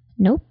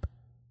nope.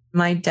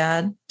 My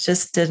dad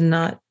just did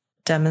not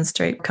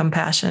demonstrate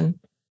compassion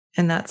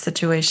in that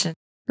situation.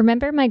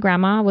 Remember, my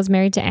grandma was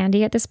married to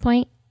Andy at this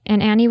point,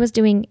 and Annie was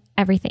doing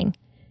everything.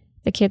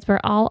 The kids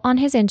were all on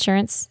his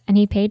insurance, and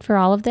he paid for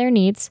all of their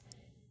needs.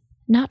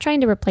 Not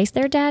trying to replace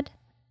their dad,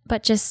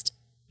 but just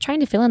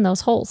trying to fill in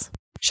those holes.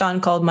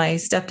 Sean called my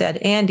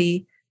stepdad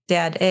Andy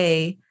Dad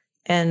A,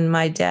 and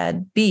my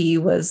dad B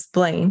was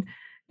Blaine.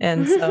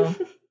 And so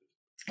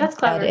that's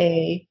clever. Dad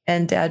A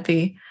and Dad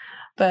B.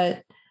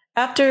 But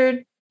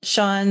after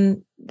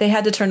Sean, they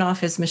had to turn off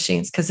his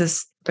machines because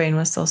his brain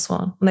was so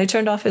swollen. When they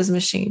turned off his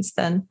machines,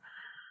 then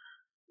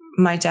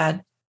my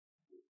dad,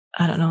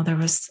 I don't know if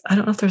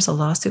there was a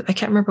lawsuit. I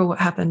can't remember what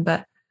happened,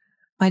 but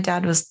my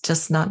dad was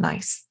just not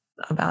nice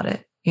about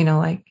it.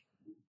 Like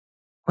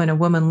when a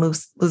woman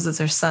loses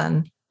her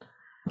son,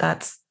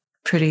 that's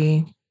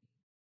pretty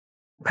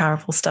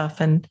powerful stuff.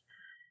 And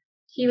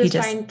he was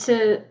trying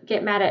to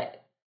get mad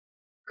at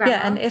grandma.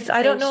 Yeah, and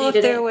I don't know if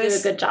there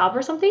was do a good job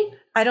or something.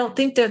 I don't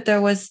think that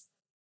there was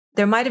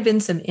there might have been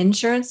some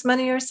insurance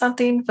money or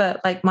something, but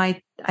like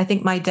I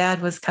think my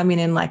dad was coming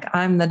in like,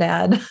 I'm the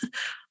dad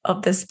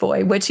of this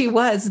boy, which he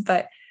was,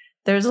 but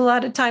there's a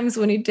lot of times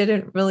when he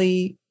didn't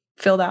really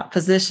fill that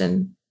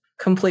position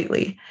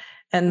completely.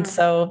 And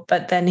so,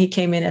 but then he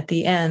came in at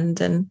the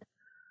end, and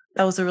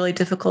that was a really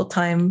difficult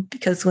time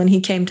because when he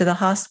came to the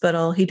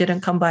hospital, he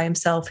didn't come by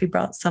himself. He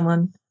brought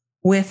someone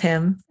with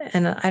him.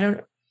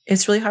 And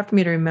it's really hard for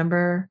me to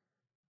remember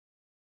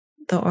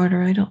the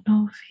order. I don't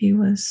know if he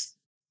was.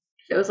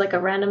 If it was like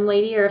a random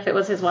lady or if it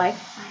was his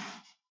wife.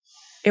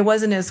 It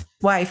wasn't his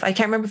wife. I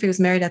can't remember if he was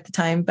married at the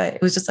time, but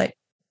it was just like,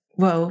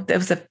 whoa, that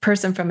was a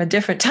person from a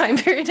different time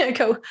period. I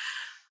go,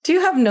 do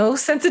you have no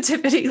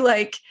sensitivity?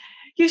 Like,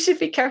 you should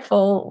be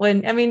careful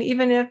when, I mean,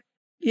 even if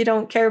you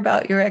don't care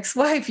about your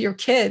ex-wife, your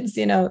kids,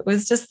 it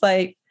was just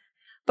like,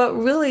 but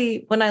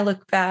really, when I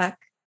look back,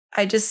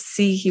 I just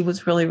see he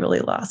was really, really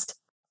lost.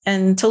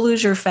 And to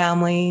lose your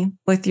family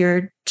with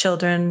your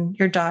children,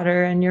 your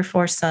daughter and your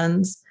 4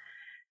 sons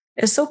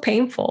is so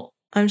painful.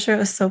 I'm sure it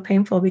was so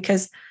painful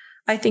because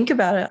I think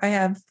about it. I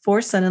have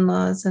 4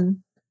 son-in-laws and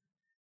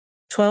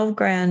 12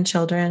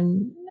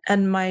 grandchildren.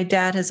 And my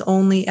dad has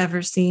only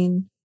ever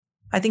seen,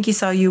 I think he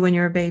saw you when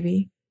you were a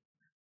baby,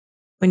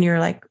 when you were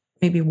like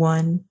maybe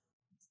 1.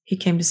 He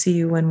came to see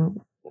you when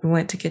we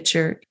went to get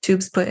your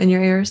tubes put in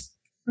your ears.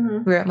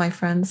 Mm-hmm. We were at my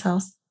friend's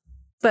house.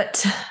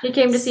 But he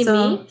came to see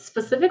me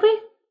specifically?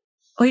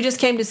 Well, he just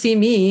came to see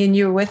me and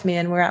you were with me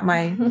and we're at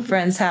my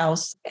friend's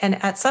house.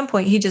 And at some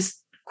point he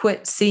just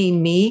quit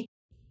seeing me.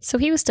 So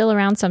he was still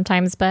around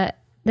sometimes, but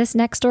this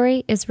next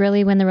story is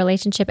really when the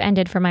relationship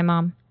ended for my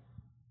mom.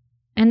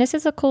 And this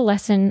is a cool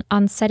lesson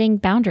on setting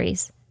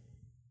boundaries.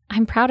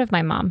 I'm proud of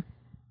my mom.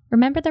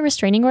 Remember the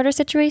restraining order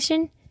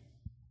situation?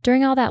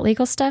 During all that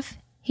legal stuff,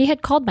 he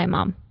had called my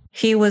mom.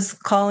 He was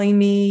calling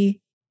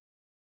me,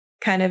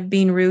 kind of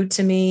being rude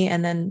to me.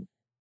 And then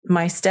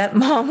my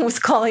stepmom was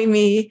calling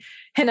me.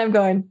 And I'm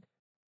going,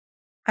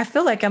 I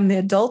feel like I'm the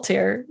adult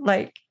here.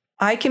 Like,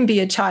 I can be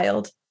a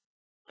child.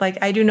 Like,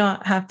 I do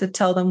not have to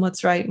tell them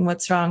what's right and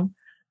what's wrong.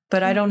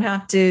 But I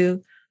have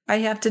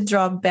to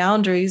draw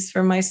boundaries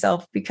for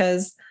myself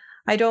because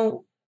I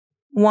don't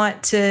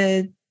want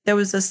to. There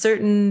was a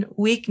certain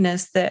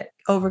weakness that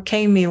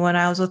overcame me when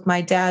I was with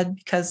my dad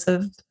because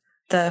of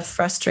the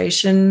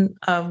frustration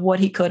of what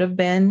he could have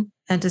been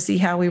and to see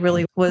how he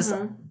really was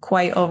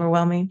quite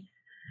overwhelming.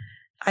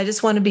 I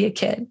just want to be a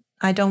kid.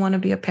 I don't want to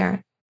be a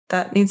parent.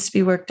 That needs to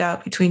be worked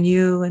out between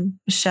you and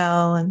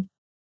Michelle and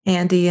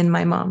Andy and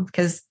my mom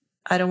because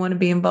I don't want to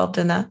be involved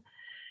in that.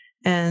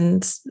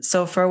 And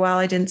so for a while,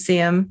 I didn't see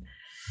him.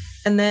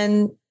 And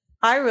then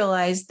I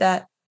realized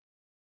that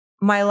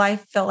my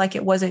life felt like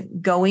it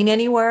wasn't going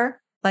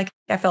anywhere. Like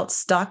I felt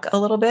stuck a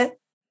little bit.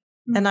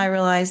 Mm-hmm. And I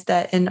realized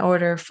that in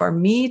order for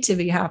me to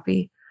be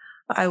happy,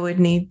 I would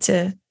need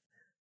to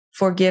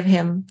forgive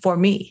him for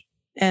me.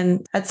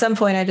 And at some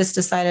point, I just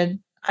decided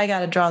I got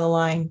to draw the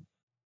line.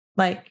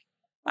 Like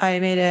I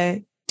made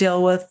a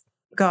deal with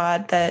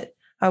God that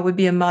I would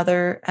be a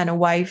mother and a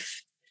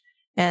wife.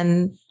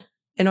 And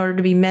in order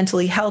to be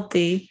mentally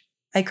healthy,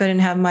 I couldn't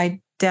have my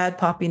dad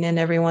popping in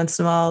every once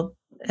in a while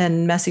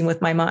and messing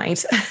with my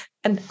mind.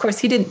 And of course,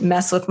 he didn't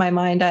mess with my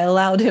mind. I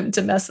allowed him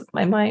to mess with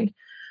my mind.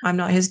 I'm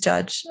not his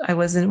judge. I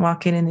wasn't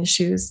walking in his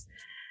shoes.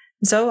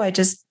 So I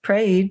just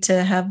prayed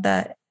to have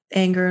that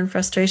anger and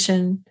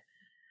frustration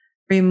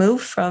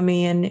removed from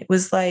me. And it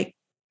was like,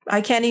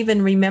 I can't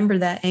even remember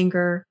that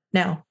anger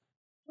now.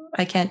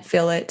 I can't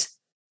feel it.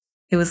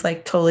 It was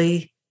like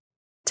totally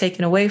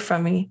taken away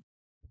from me.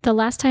 The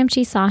last time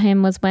she saw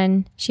him was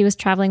when she was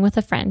traveling with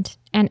a friend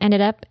and ended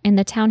up in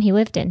the town he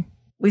lived in.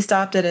 We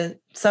stopped at a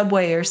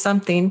Subway or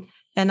something.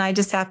 And I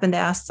just happened to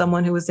ask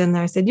someone who was in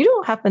there. I said, you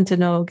don't happen to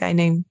know a guy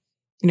named,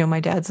 my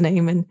dad's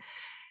name? And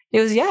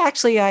it was, yeah,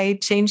 actually, I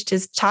changed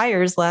his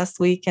tires last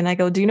week. And I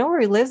go, do you know where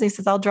he lives? And he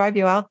says, I'll drive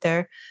you out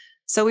there.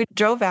 So we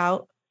drove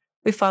out,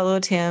 we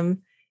followed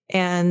him,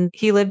 and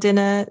he lived in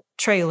a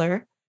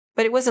trailer,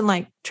 but it wasn't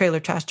like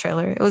trailer trash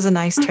trailer. It was a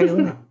nice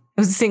trailer. It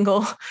was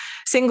a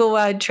single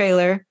wide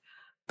trailer.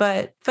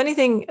 But funny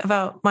thing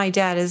about my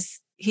dad is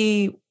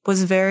he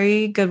was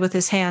very good with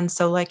his hands.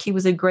 So like he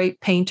was a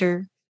great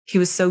painter. He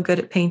was so good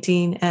at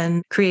painting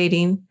and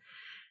creating.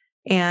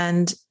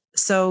 And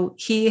so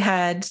he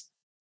had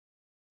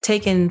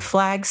taken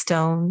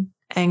flagstone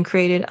and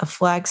created a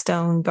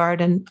flagstone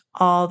garden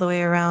all the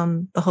way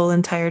around the whole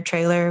entire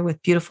trailer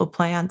with beautiful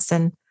plants.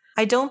 And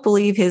I don't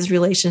believe his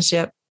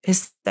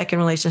second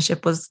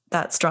relationship was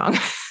that strong.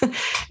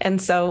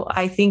 And so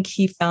I think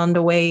he found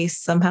a way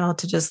somehow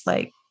to just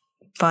like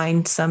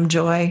find some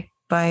joy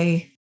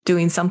by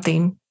doing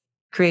something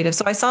creative.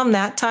 So I saw him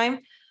that time.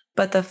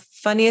 But the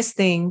funniest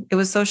thing, it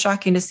was so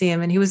shocking to see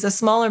him. And he was a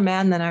smaller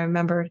man than I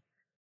remembered,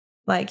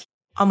 like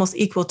almost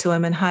equal to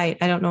him in height.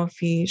 I don't know if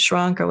he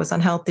shrunk or was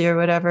unhealthy or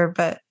whatever,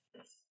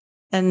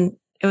 and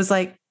it was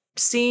like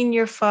seeing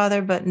your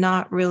father, but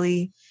not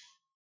really.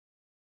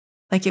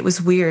 Like it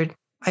was weird.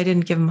 I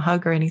didn't give him a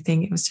hug or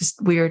anything. It was just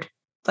weird.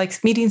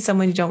 Like meeting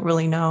someone you don't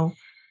really know,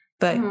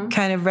 but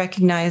kind of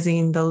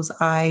recognizing those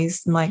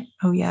eyes and like,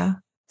 oh yeah,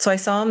 So I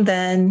saw him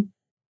then.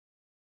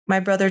 My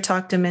brother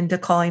talked him into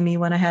calling me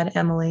when I had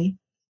Emily.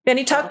 And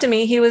he talked to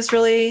me. He was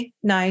really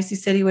nice. He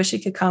said he wished he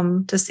could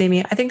come to see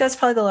me. I think that's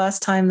probably the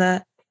last time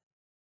that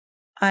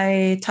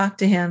I talked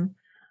to him.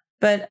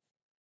 But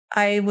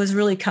I was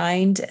really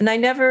kind. And I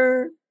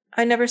never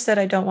said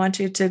I don't want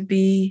you to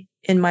be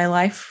in my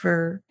life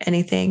for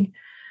anything.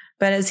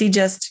 But as he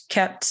just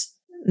kept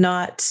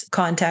not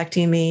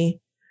contacting me,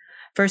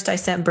 first I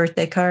sent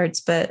birthday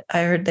cards, but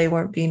I heard they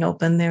weren't being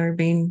opened. They were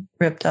being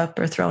ripped up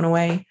or thrown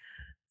away.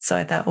 So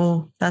I thought,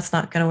 well, that's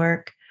not going to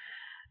work.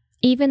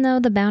 Even though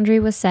the boundary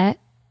was set,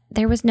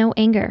 there was no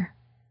anger.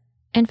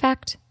 In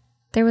fact,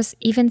 there was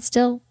even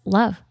still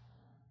love.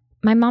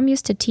 My mom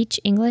used to teach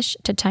English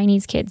to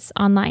Chinese kids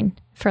online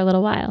for a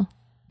little while.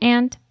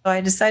 And so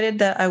I decided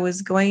that I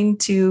was going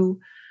to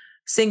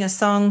sing a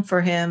song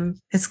for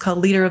him. It's called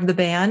Leader of the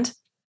Band.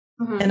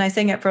 Mm-hmm. And I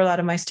sang it for a lot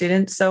of my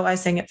students. So I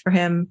sang it for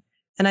him.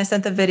 And I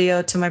sent the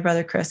video to my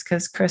brother, Chris,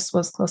 because Chris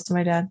was close to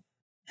my dad.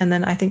 And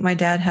then I think my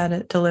dad had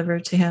it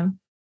delivered to him.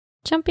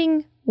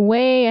 Jumping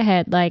way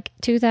ahead, like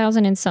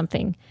 2000 and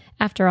something,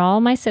 after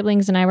all my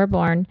siblings and I were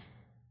born,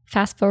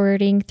 fast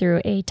forwarding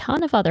through a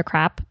ton of other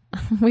crap,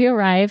 we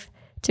arrive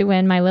to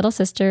when my little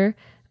sister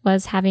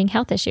was having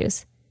health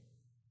issues.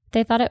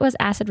 They thought it was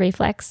acid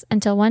reflux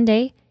until one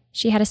day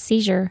she had a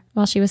seizure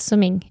while she was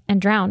swimming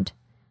and drowned,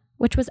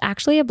 which was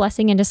actually a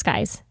blessing in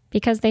disguise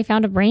because they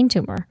found a brain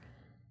tumor.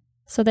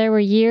 So there were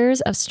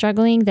years of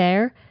struggling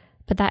there,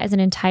 but that is an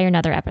entire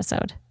another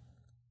episode.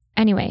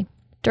 Anyway,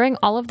 during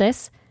all of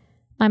this,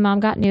 my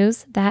mom got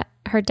news that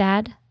her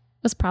dad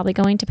was probably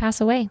going to pass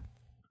away.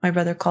 My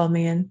brother called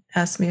me and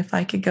asked me if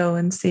I could go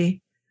and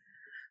see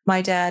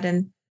my dad.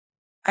 And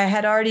I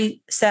had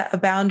already set a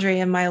boundary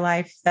in my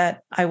life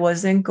that I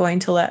wasn't going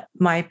to let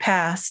my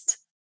past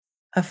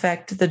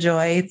affect the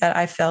joy that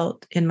I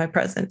felt in my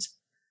present,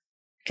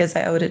 because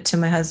I owed it to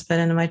my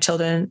husband and my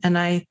children. And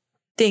I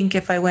think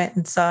if I went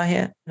and saw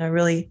him in a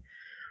really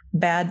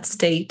bad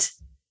state,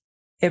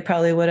 it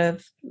probably would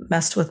have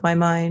messed with my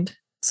mind.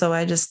 So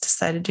I just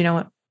decided, you know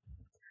what?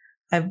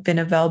 I've been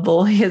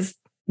available. He has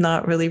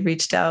not really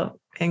reached out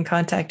and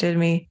contacted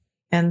me.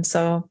 And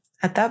so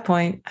at that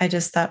point, I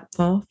just thought,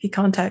 well, if he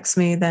contacts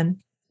me, then,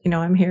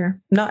 I'm here.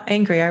 I'm not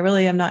angry. I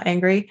really am not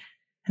angry.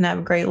 And I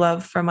have great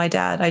love for my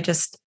dad. I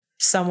just,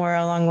 somewhere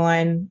along the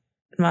line,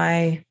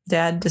 my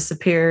dad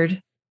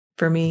disappeared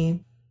for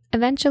me.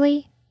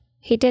 Eventually,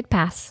 he did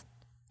pass.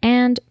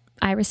 And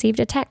I received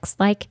a text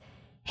like,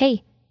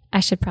 hey, I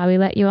should probably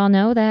let you all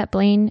know that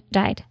Blaine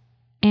died.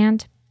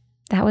 And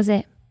that was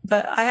it.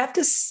 But I have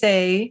to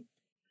say,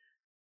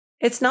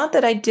 it's not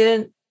that I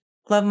didn't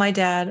love my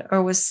dad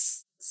or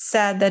was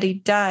sad that he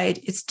died.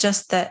 It's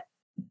just that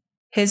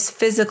his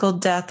physical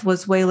death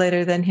was way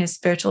later than his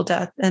spiritual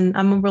death. And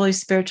I'm a really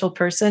spiritual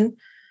person.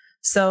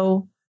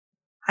 So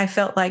I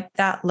felt like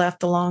that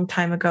left a long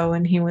time ago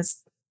and he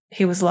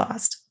was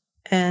lost.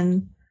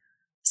 And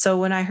so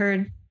when I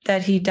heard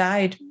that he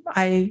died,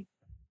 I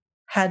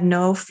had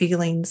no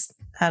feelings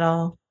at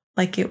all.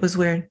 Like, it was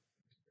weird.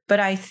 But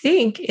I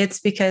think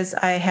it's because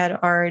I had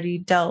already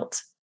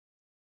dealt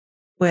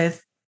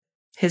with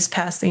his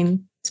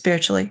passing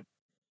spiritually.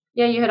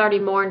 Yeah, you had already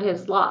mourned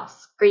his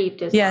loss, grieved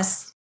his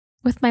loss.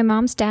 With my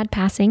mom's dad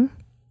passing,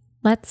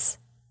 let's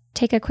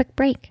take a quick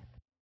break.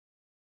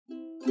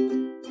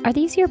 Are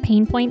these your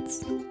pain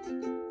points?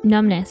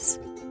 Numbness.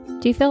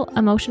 Do you feel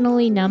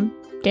emotionally numb,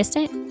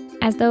 distant,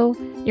 as though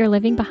you're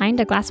living behind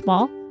a glass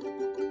wall?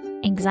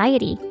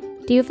 Anxiety.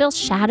 Do you feel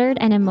shattered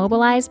and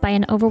immobilized by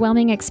an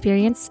overwhelming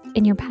experience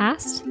in your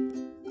past?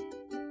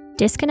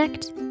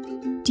 Disconnect?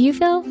 Do you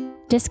feel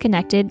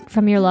disconnected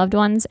from your loved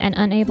ones and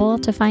unable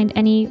to find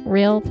any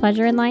real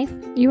pleasure in life?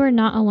 You are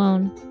not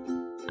alone.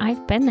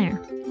 I've been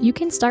there. You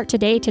can start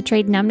today to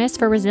trade numbness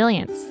for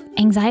resilience,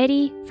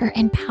 anxiety for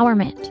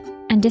empowerment,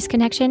 and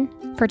disconnection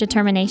for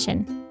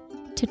determination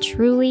to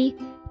truly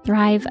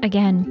thrive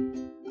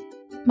again.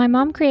 My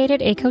mom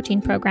created a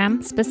coaching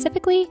program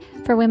specifically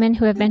for women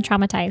who have been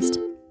traumatized.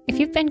 If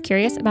you've been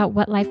curious about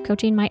what life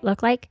coaching might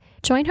look like,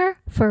 join her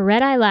for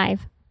Red Eye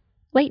Live,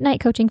 late night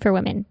coaching for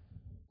women.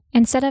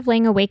 Instead of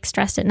laying awake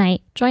stressed at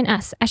night, join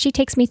us as she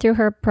takes me through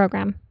her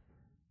program.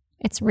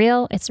 It's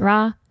real, it's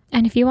raw,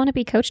 and if you want to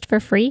be coached for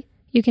free,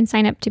 you can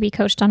sign up to be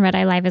coached on Red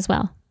Eye Live as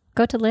well.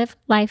 Go to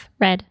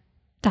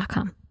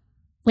livelifered.com.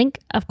 Link,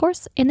 of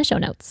course, in the show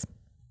notes.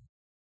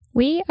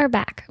 We are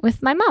back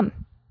with my mom,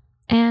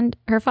 and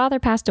her father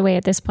passed away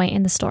at this point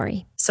in the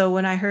story. So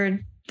when I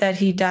heard that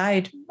he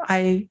died,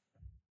 I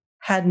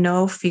had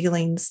no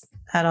feelings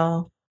at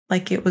all.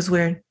 Like, it was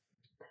weird.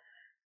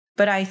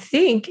 But I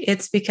think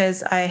it's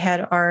because I had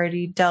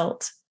already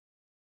dealt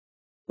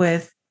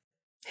with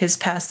his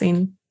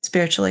passing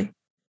spiritually.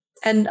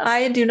 And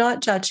I do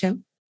not judge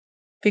him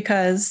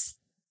because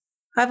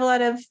I have a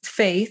lot of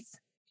faith.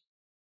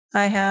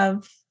 I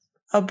have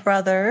a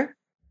brother,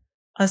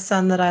 a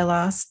son that I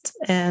lost,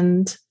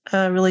 and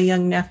a really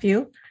young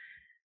nephew.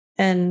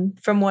 And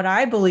from what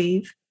I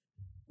believe,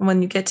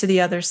 when you get to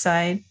the other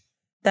side,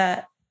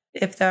 that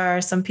if there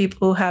are some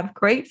people who have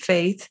great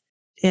faith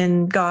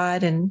in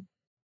God and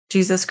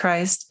Jesus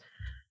Christ,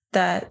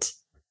 that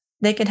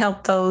they can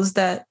help those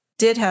that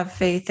did have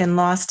faith and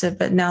lost it,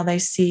 but now I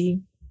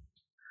see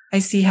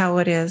how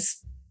it is.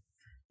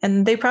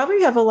 And they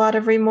probably have a lot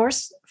of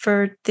remorse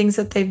for things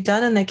that they've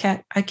done. And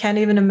I can't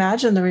even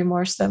imagine the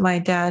remorse that my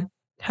dad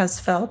has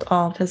felt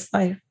all of his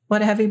life.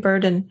 What a heavy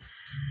burden.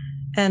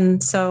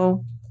 And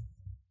so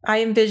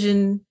I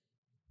envision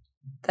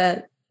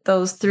that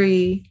those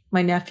three,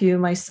 my nephew,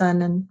 my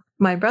son, and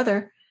my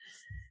brother,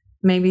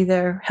 maybe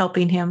they're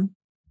helping him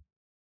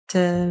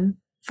to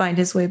find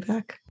his way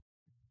back.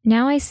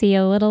 Now I see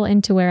a little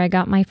into where I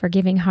got my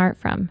forgiving heart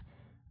from,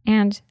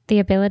 and the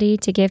ability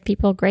to give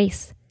people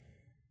grace.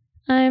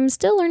 I'm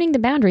still learning the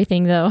boundary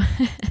thing, though.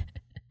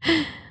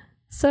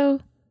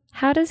 So,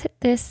 how does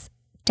this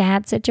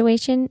dad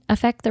situation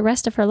affect the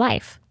rest of her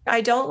life?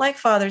 I don't like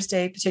Father's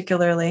Day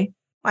particularly.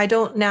 I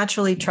don't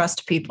naturally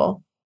trust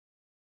people,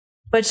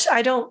 which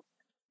I don't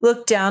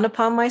look down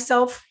upon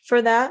myself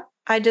for that.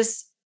 I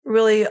just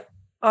really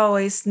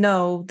always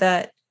know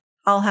that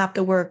I'll have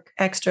to work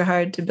extra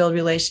hard to build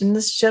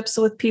relationships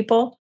with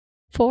people.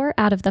 4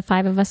 out of the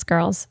 5 of us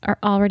girls are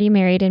already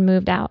married and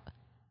moved out.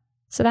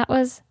 So that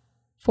was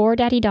 4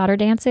 daddy-daughter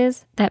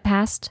dances that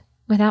passed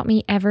without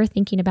me ever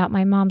thinking about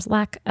my mom's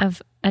lack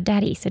of a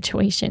daddy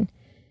situation.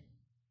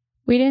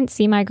 We didn't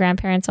see my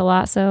grandparents a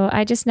lot, so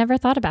I just never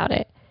thought about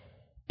it.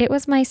 It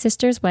was my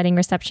sister's wedding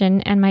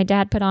reception, and my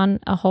dad put on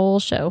a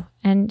whole show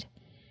and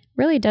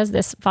really does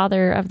this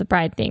father of the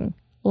bride thing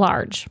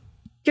large.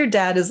 Your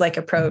dad is like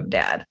a pro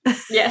dad.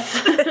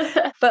 Yes.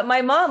 But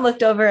my mom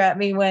looked over at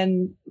me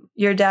when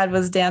your dad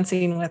was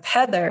dancing with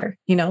Heather,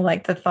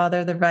 like the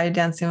father of the bride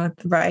dancing with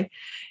the bride.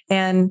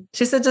 And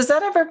she said, "Does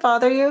that ever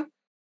bother you?"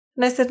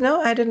 And I said,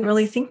 "No, I didn't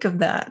really think of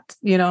that,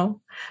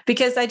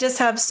 because I just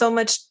have so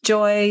much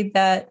joy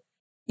that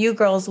you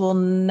girls will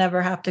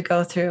never have to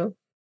go through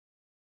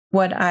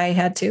what I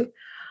had to."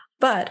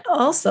 But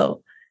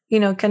also,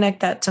 connect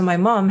that to my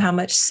mom, how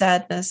much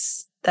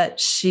sadness that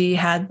she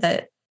had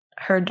that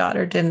her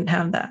daughter didn't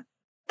have that.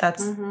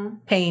 That's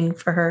pain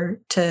for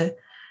her to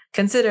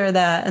consider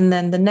that. And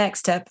then the next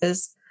step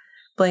is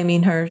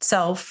blaming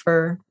herself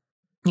for,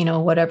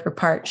 whatever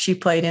part she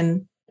played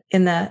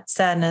in that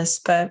sadness.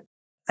 But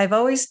I've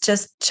always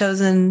just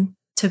chosen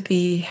to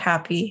be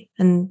happy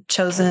and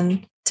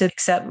chosen to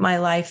accept my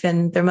life.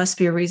 And there must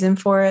be a reason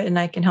for it. And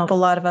I can help a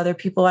lot of other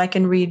people. I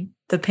can read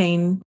the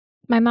pain.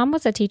 My mom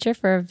was a teacher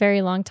for a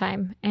very long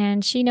time,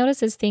 and she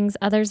notices things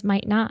others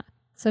might not.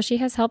 So she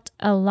has helped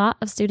a lot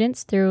of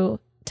students through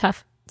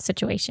tough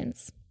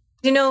situations.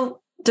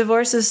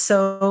 Divorce is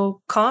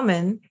so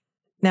common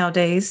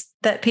nowadays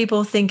that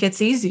people think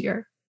it's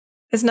easier.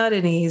 It's not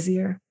any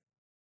easier.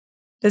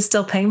 It's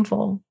still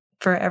painful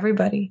for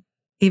everybody,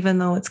 even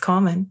though it's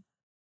common.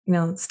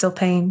 It's still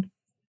pain.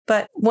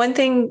 But one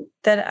thing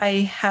that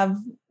I have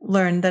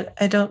learned, that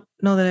I don't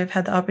know that I've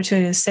had the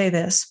opportunity to say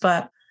this,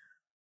 but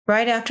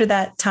right after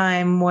that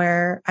time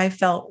where I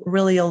felt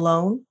really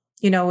alone,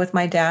 with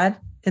my dad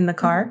in the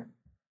car,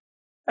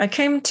 I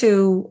came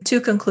to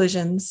 2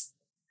 conclusions.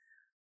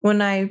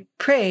 When I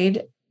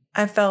prayed,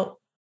 I felt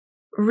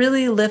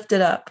really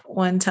lifted up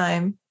one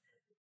time.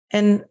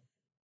 And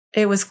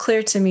it was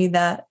clear to me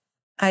that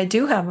I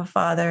do have a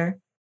father,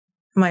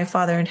 my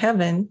Father in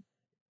heaven.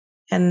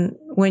 And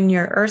when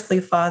your earthly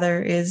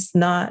father is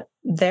not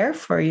there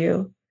for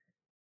you,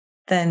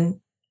 then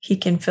he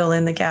can fill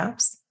in the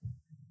gaps.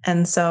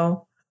 And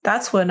so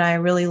that's when I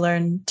really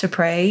learned to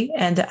pray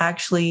and to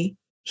actually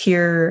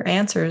hear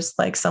answers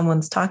like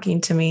someone's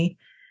talking to me.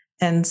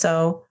 And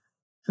so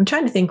I'm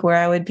trying to think where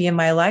I would be in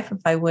my life if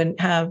I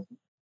wouldn't have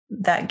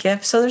that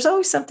gift. So there's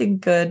always something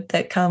good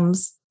that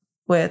comes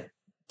with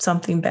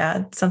something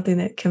bad, something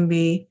that can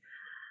be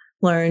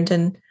learned.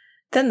 And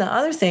then the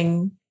other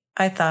thing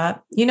I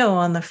thought,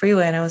 on the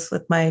freeway, and I was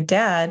with my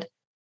dad,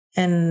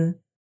 and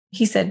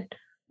he said,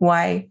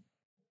 why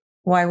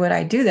would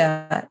I do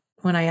that?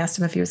 When I asked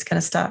him if he was going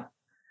to stop.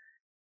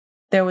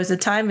 There was a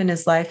time in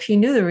his life, he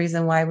knew the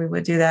reason why we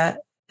would do that.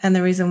 And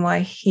the reason why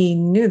he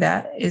knew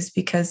that is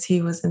because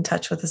he was in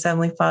touch with his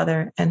Heavenly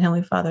Father, and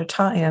Heavenly Father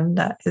taught him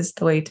that is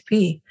the way to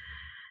be.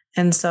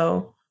 And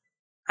so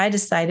I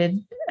decided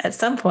at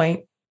some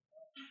point,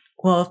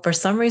 well, if for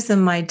some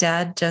reason my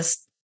dad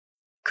just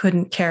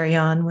couldn't carry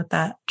on with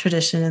that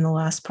tradition in the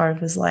last part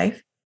of his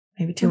life,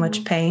 maybe too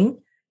much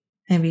pain,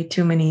 maybe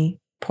too many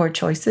poor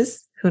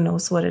choices, who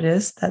knows what it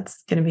is,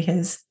 that's going to be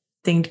his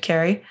thing to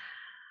carry.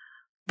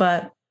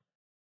 But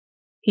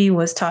he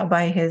was taught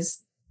by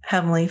his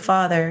Heavenly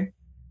Father.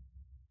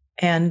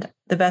 And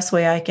the best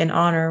way I can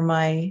honor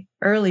my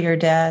earlier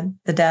dad,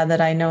 the dad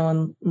that I know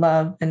and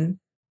love and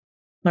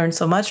learn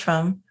so much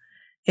from,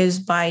 is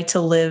by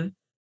to live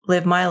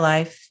my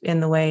life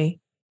in the way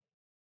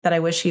that I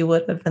wish he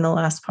would have in the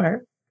last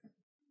part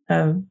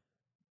of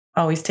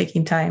always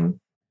taking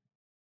time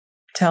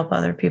to help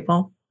other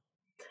people,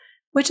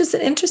 which is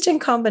an interesting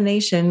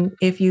combination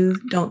if you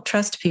don't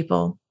trust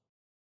people,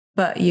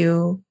 but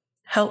you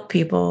help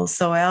people.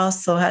 So I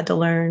also had to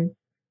learn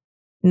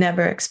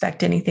never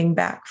expect anything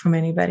back from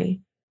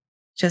anybody.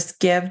 Just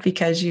give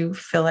because you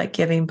feel like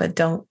giving, but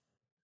don't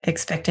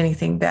expect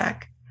anything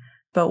back.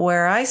 But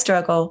where I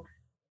struggle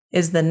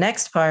is the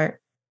next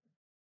part.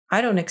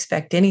 I don't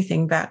expect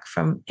anything back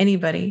from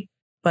anybody,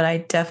 but I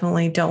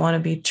definitely don't want to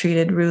be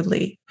treated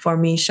rudely for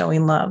me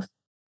showing love.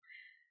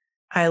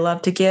 I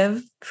love to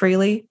give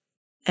freely,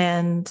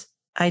 and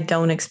I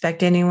don't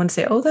expect anyone to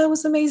say, oh, that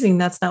was amazing.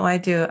 That's not what I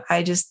do.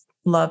 I just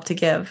love to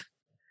give.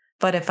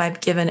 But if I've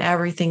given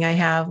everything I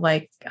have,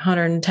 like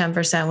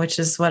 110%, which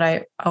is what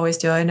I always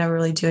do, I never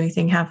really do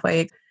anything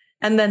halfway.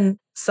 And then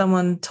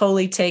someone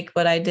totally take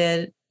what I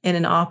did in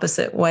an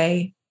opposite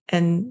way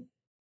and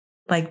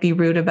like be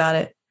rude about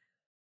it.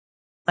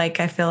 Like,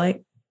 I feel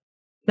like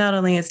not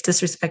only it's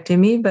disrespecting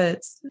me, but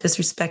it's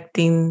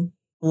disrespecting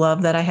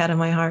love that I had in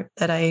my heart,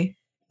 that I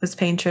was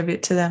paying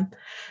tribute to them.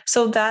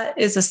 So that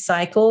is a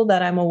cycle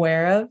that I'm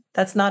aware of.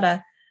 That's not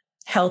a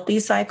healthy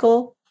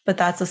cycle, but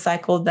that's a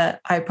cycle that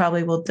I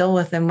probably will deal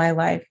with in my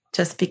life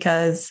just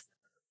because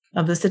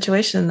of the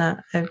situation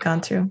that I've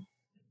gone through.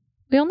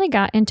 We only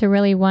got into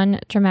really one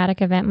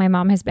dramatic event my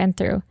mom has been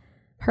through.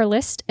 Her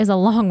list is a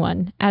long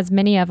one, as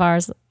many of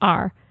ours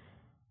are.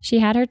 She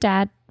had her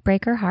dad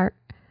break her heart,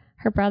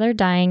 her brother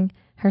dying,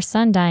 her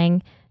son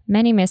dying,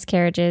 many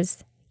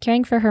miscarriages,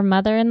 caring for her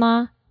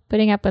mother-in-law,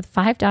 putting up with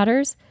 5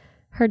 daughters,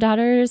 her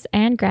daughters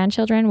and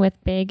grandchildren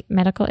with big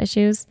medical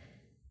issues,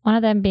 one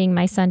of them being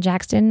my son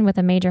Jackson with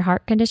a major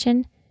heart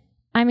condition.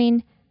 I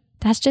mean,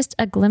 that's just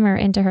a glimmer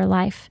into her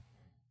life.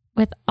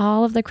 With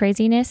all of the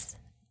craziness,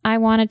 I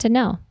wanted to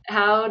know.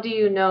 How do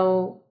you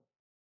know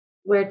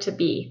where to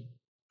be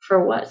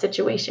for what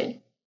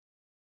situation?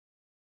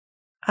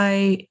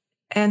 I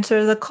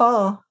answer the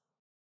call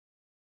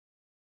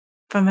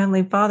from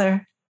Heavenly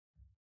Father.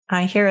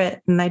 I hear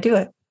it and I do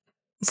it.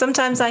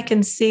 Sometimes I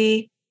can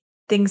see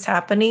things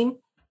happening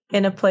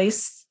in a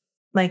place,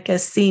 like a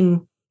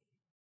scene.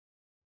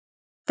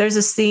 There's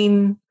a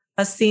scene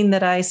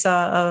that I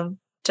saw of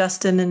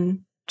Justin and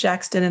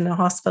Jackson in the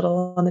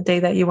hospital on the day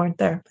that you weren't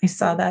there. I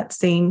saw that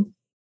scene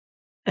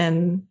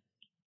and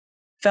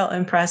felt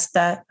impressed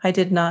that I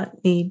did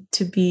not need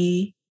to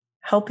be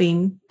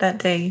helping that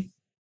day.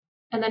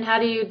 And then how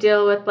do you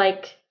deal with,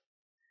 like,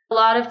 a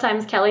lot of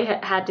times Kelly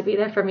had to be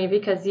there for me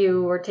because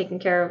you were taking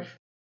care of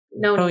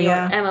Noni or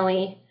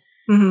Emily.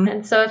 Mm-hmm.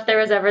 And so if there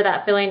was ever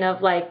that feeling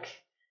of like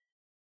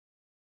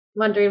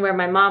wondering where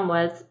my mom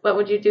was, what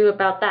would you do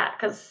about that?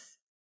 Because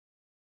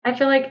I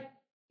feel like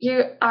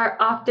you are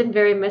often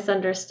very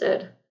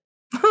misunderstood.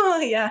 Oh,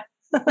 yeah.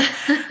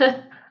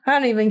 I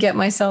don't even get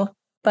myself,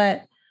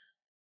 but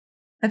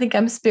I think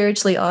I'm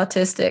spiritually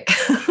autistic.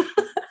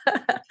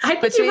 I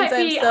think you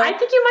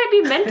might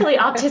be mentally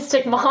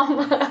autistic,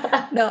 Mom.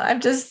 No, I'm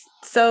just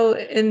so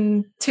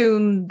in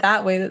tune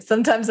that way that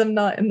sometimes I'm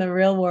not in the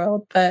real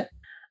world, but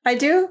I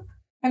do.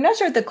 I'm not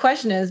sure what the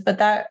question is, but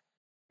that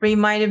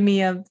reminded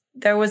me of,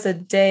 there was a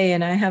day,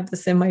 and I have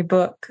this in my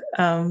book.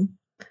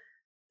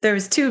 There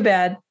was 2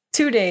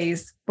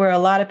 days where a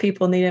lot of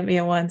people needed me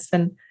at once.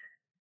 And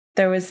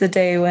there was the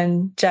day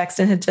when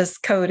Jackson had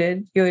just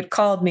coded. You had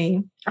called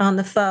me on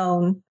the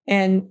phone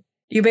and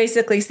you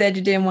basically said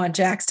you didn't want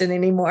Jackson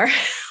anymore.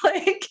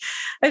 Like,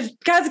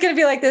 God's going to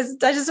be like this.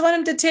 I just want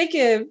him to take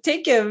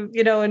him,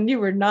 and you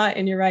were not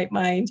in your right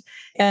mind.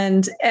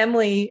 And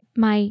Emily,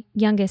 my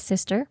youngest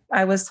sister,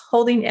 I was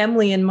holding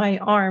Emily in my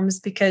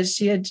arms because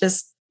she had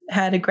just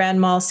had a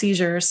grand mal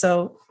seizure.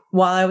 So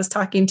while I was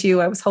talking to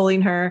you, I was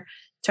holding her,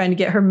 trying to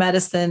get her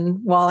medicine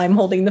while I'm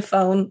holding the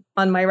phone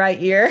on my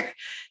right ear,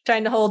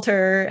 trying to hold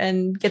her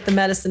and get the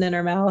medicine in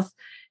her mouth.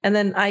 And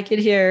then I could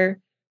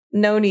hear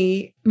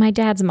Noni, my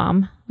dad's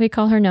mom, we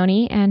call her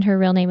Noni, and her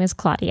real name is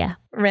Claudia,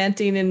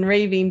 ranting and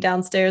raving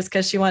downstairs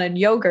because she wanted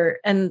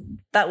yogurt. And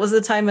that was the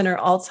time in her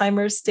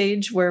Alzheimer's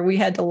stage where we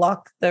had to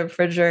lock the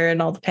refrigerator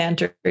and all the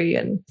pantry,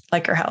 and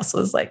like her house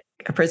was like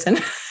a prison.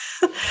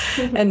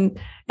 and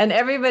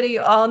everybody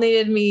all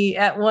needed me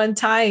at one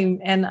time.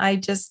 And I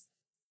just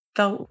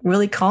felt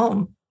really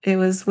calm. It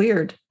was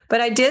weird.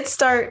 But I did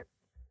start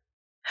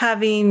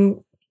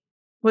having,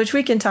 which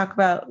we can talk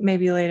about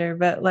maybe later,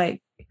 but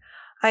like,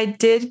 I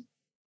did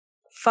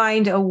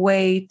find a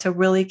way to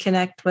really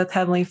connect with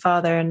Heavenly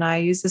Father. And I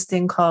use this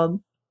thing called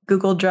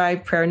Google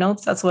Drive prayer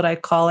notes. That's what I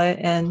call it.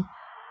 And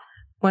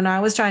when I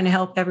was trying to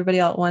help everybody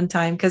out one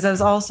time, because I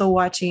was also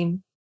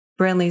watching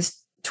Brindley's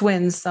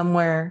twins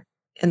somewhere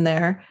in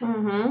there.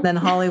 Mm-hmm. Then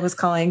Holly was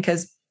calling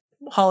because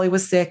Holly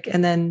was sick.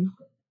 And then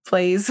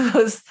Blaze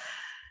was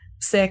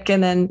sick.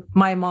 And then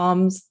my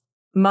mom's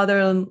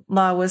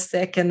mother-in-law was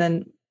sick. And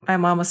then my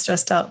mom was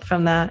stressed out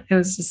from that. It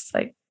was just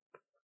like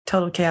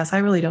total chaos. I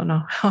really don't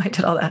know how I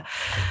did all that.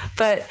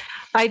 But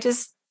I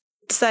just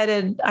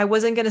decided I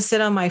wasn't going to sit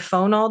on my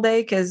phone all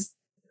day because,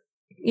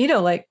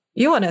 like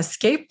you want to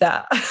escape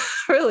that.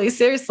 Really,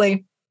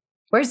 seriously.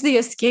 Where's the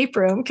escape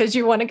room? Because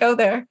you want to go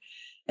there.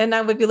 And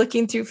I would be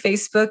looking through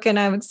Facebook and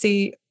I would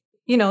see,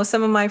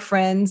 some of my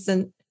friends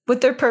and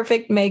with their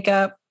perfect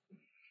makeup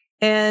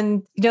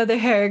and, their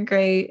hair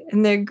great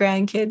and their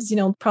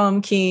grandkids,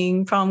 prom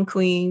king, prom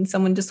queen,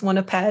 someone just won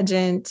a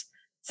pageant.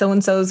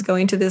 So-and-so's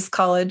going to this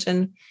college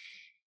and,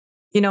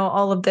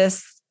 all of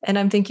this. And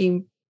I'm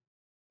thinking,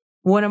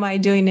 what am I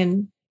doing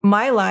in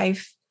my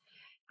life,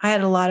 I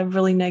had a lot of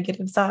really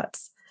negative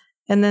thoughts.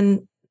 And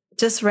then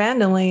just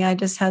randomly, I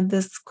just had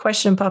this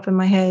question pop in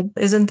my head.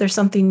 Isn't there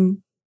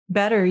something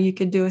better you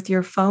could do with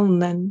your phone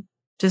than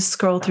just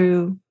scroll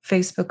through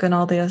Facebook and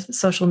all the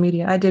social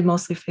media? I did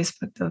mostly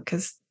Facebook though,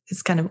 because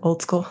it's kind of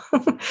old school.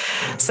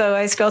 So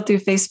I scrolled through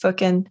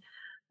Facebook and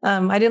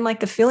I didn't like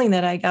the feeling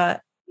that I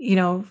got,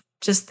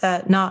 just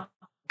that not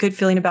good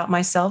feeling about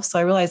myself. So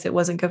I realized it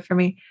wasn't good for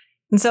me.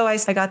 And so I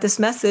got this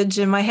message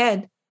in my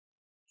head.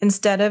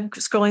 Instead of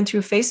scrolling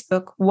through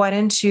Facebook, why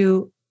don't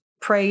you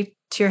pray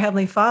to your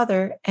Heavenly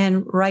Father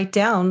and write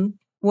down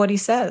what He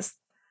says?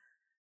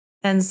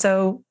 And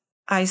so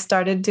I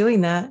started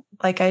doing that.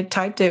 Like I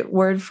typed it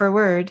word for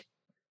word.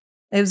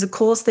 It was the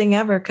coolest thing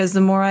ever because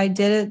the more I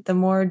did it, the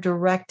more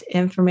direct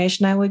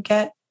information I would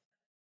get.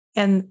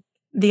 And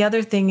the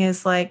other thing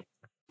is, like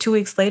 2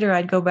 weeks later,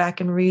 I'd go back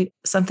and read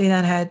something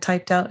that I had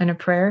typed out in a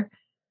prayer.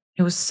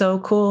 It was so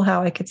cool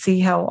how I could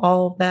see how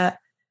all of that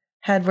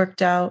had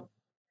worked out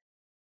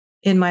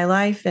in my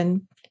life.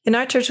 And in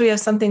our church, we have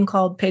something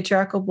called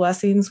patriarchal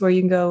blessings, where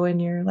you can go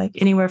and you're like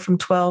anywhere from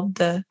 12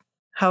 to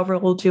however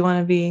old you want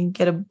to be and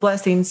get a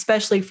blessing,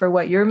 especially for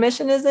what your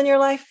mission is in your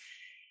life.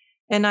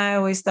 And I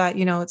always thought,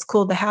 it's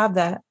cool to have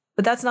that,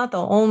 but that's not the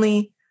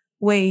only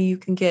way you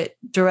can get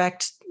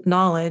direct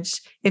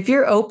knowledge. If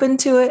you're open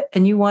to it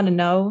and you want to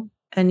know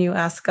and you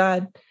ask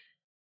God,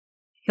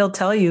 He'll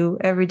tell you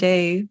every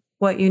day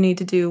what you need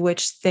to do,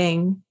 which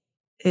thing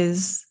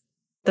is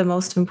the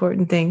most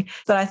important thing.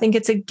 But I think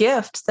it's a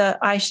gift that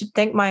I should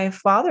thank my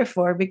father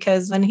for,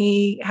 because when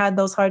he had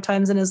those hard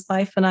times in his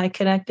life and I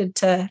connected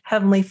to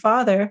Heavenly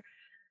Father,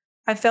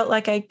 I felt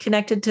like I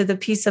connected to the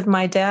piece of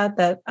my dad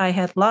that I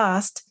had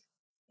lost.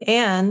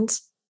 And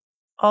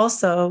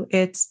also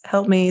it's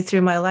helped me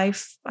through my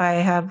life. I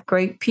have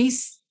great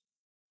peace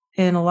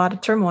in a lot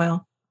of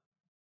turmoil.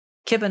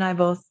 Kip and I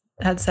both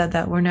had said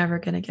that we're never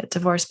going to get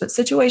divorced, but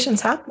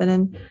situations happen.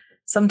 And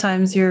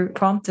sometimes you're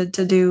prompted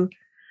to do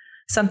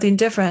something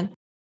different,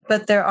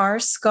 but there are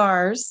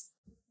scars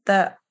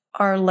that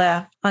are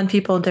left on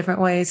people in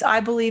different ways.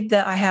 I believe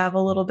that I have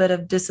a little bit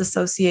of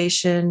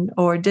disassociation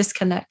or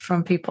disconnect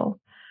from people.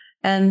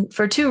 And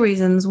for 2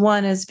 reasons.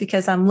 One is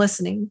because I'm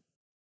listening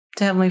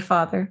to Heavenly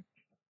Father.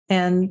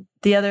 And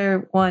the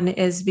other one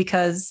is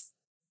because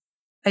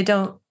I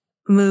don't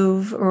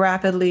move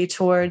rapidly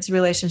towards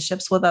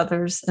relationships with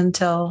others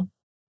until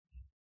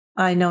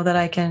I know that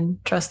I can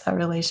trust that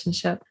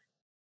relationship.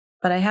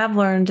 But I have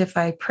learned if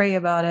I pray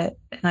about it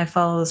and I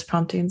follow those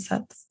promptings,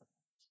 that's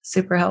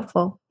super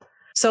helpful.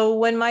 So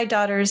when my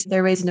daughters,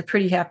 they're raised in a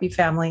pretty happy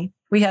family.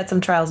 We had some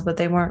trials, but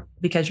they weren't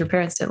because your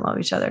parents didn't love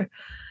each other.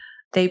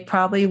 They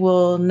probably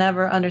will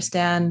never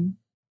understand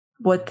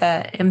what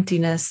that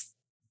emptiness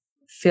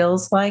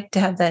feels like, to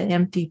have that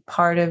empty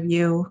part of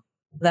you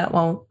that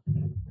won't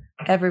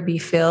ever be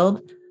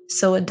filled.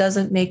 So it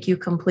doesn't make you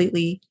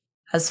completely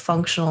as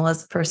functional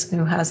as the person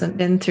who hasn't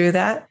been through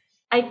that.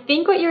 I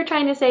think what you're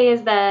trying to say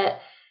is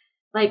that,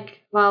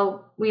 like,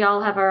 while we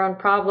all have our own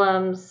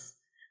problems,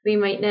 we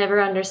might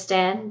never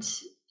understand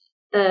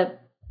the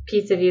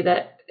piece of you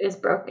that is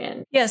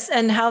broken. Yes,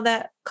 and how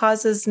that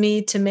causes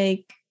me to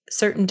make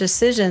certain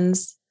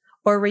decisions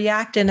or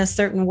react in a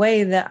certain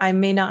way that I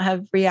may not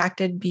have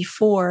reacted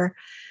before.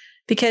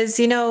 Because,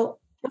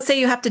 let's say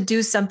you have to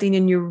do something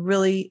and you're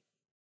really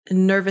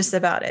nervous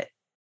about it,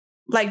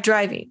 like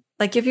driving.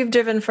 Like if you've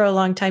driven for a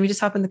long time, you just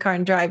hop in the car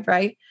and drive,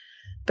 right?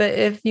 But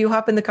if you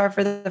hop in the car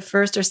for the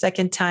first or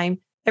second time,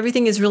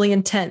 everything is really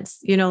intense.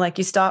 Like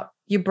you stop,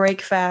 you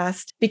brake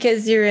fast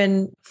because you're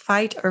in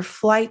fight or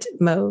flight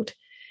mode.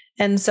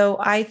 And so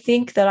I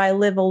think that I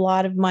live a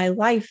lot of my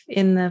life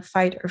in the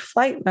fight or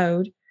flight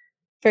mode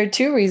for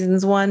 2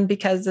 reasons. One,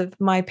 because of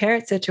my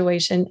parent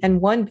situation,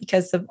 and one,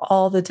 because of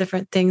all the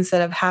different things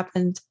that have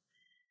happened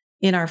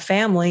in our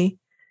family,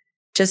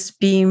 just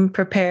being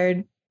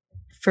prepared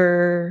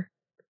for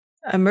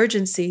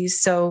emergencies.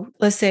 So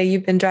let's say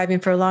you've been driving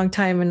for a long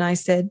time and I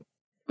said,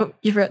 oh,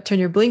 you forgot to turn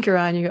your blinker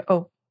on. You go,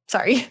 oh,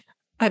 sorry.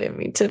 I didn't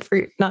mean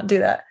to not do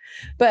that.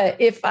 But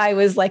if I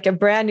was like a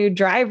brand new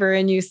driver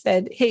and you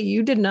said, hey,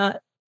 you did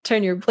not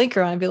turn your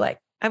blinker on, I'd be like,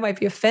 I might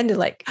be offended.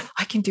 Like,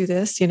 I can do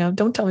this,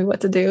 don't tell me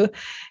what to do,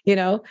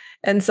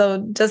 And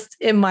so just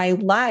in my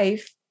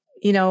life,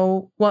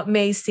 what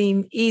may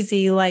seem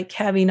easy, like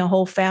having a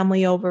whole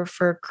family over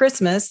for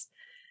Christmas,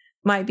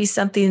 might be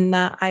something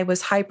that I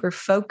was hyper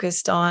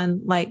focused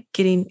on, like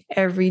getting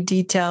every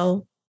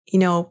detail,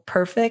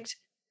 perfect.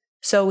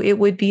 So it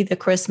would be the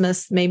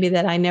Christmas maybe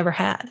that I never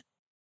had.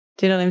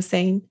 Do you know what I'm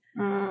saying?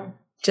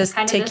 Just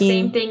kind taking of the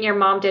same thing your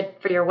mom did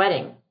for your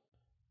wedding.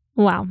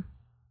 Wow.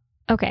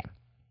 Okay.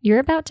 You're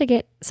about to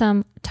get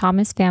some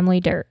Thomas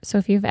family dirt. So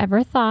if you've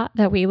ever thought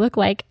that we look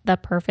like the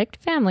perfect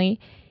family,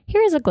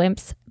 here is a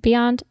glimpse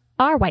beyond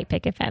our white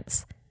picket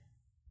fence.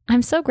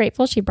 I'm so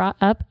grateful she brought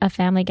up a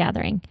family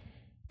gathering.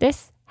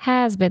 This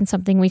has been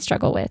something we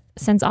struggle with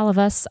since all of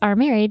us are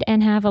married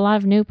and have a lot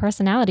of new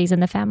personalities in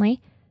the family.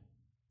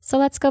 So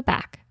let's go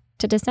back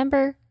to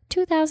December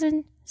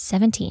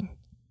 2017.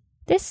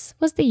 This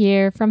was the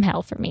year from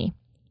hell for me.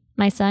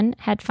 My son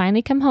had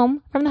finally come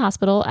home from the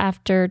hospital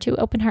after 2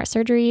 open heart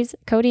surgeries,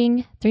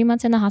 coding, 3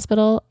 months in the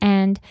hospital,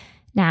 and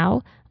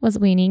now was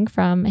weaning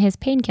from his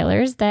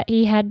painkillers that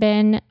he had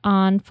been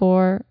on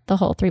for the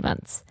whole 3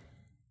 months.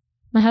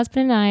 My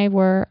husband and I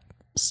were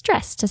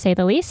stressed, to say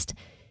the least.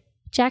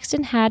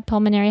 Jackson had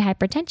pulmonary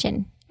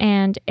hypertension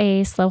and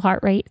a slow heart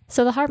rate,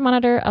 so the heart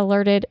monitor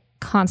alerted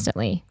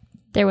constantly.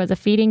 There was a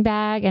feeding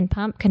bag and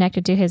pump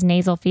connected to his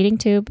nasal feeding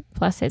tube,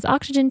 plus his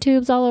oxygen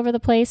tubes all over the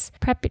place,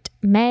 prepped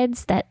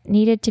meds that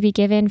needed to be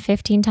given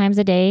 15 times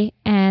a day,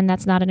 and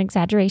that's not an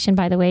exaggeration,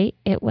 by the way.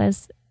 It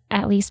was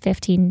at least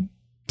 15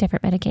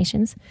 different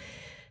medications.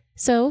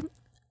 So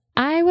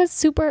I was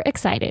super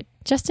excited.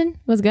 Justin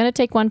was going to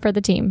take one for the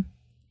team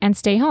and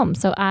stay home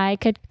so I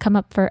could come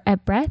up for a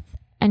breath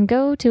and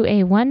go to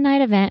a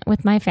one-night event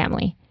with my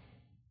family.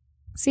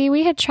 See,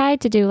 we had tried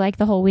to do like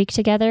the whole week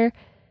together,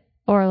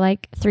 or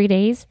like 3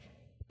 days,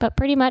 but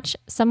pretty much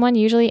someone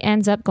usually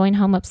ends up going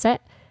home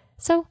upset.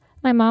 So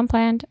my mom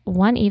planned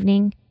one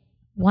evening,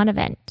 one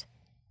event.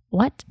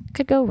 What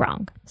could go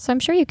wrong? So I'm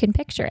sure you can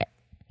picture it.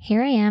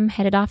 Here I am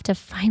headed off to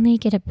finally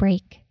get a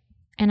break.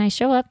 And I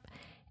show up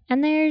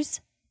and there's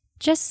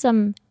just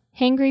some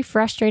hangry,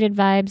 frustrated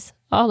vibes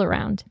all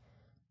around.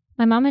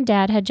 My mom and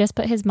dad had just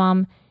put his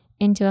mom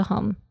into a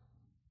home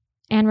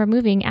and were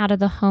moving out of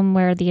the home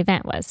where the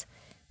event was.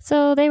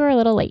 So they were a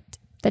little late.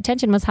 The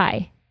tension was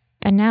high.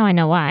 And now I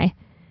know why.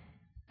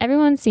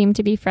 Everyone seemed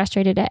to be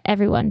frustrated at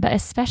everyone, but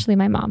especially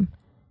my mom.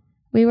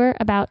 We were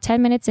about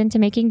 10 minutes into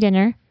making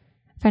dinner,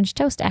 French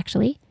toast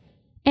actually,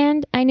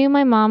 and I knew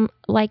my mom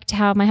liked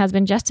how my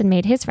husband Justin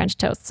made his French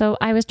toast, so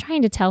I was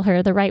trying to tell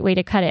her the right way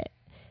to cut it.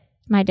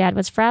 My dad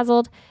was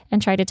frazzled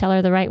and tried to tell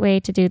her the right way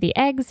to do the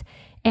eggs,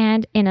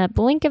 and in a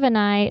blink of an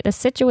eye, the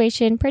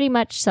situation pretty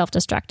much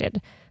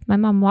self-destructed. My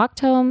mom walked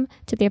home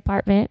to the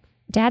apartment.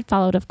 Dad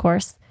followed, of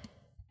course.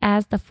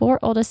 As the 4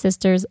 oldest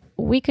sisters,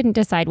 we couldn't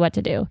decide what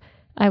to do.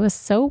 I was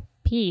so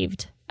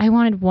peeved. I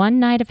wanted one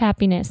night of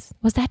happiness.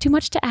 Was that too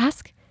much to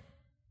ask?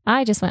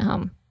 I just went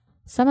home.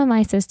 Some of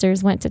my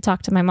sisters went to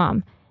talk to my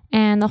mom,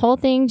 and the whole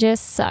thing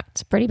just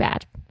sucked pretty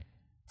bad.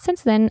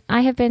 Since then, I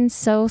have been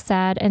so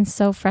sad and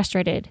so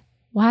frustrated.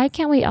 Why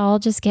can't we all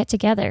just get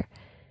together?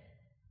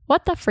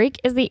 What the freak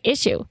is the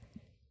issue?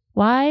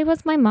 Why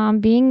was my mom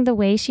being the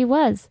way she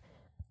was?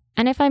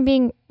 And if I'm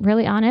being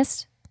really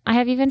honest, I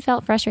have even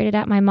felt frustrated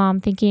at my mom,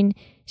 thinking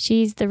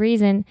she's the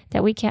reason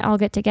that we can't all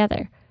get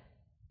together.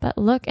 But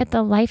look at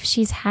the life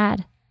she's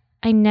had.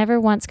 I never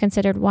once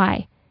considered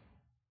why.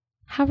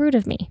 How rude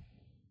of me.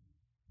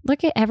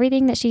 Look at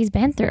everything that she's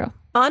been through.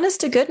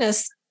 Honest to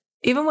goodness,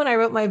 even when I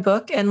wrote my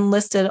book and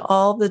listed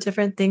all the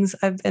different things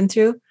I've been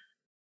through,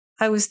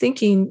 I was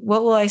thinking,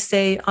 what will I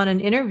say on an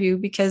interview?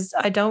 Because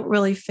I don't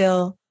really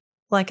feel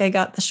like I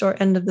got the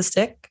short end of the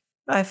stick.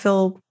 I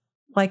feel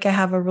like I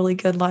have a really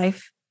good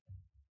life.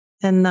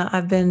 And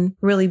I've been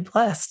really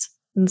blessed.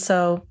 And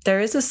so there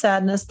is a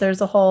sadness,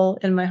 there's a hole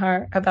in my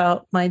heart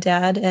about my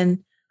dad.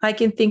 And I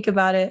can think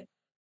about it,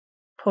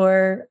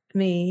 poor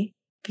me,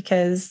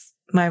 because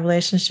my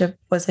relationship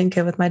wasn't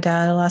good with my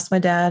dad. I lost my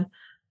dad.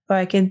 Or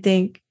I can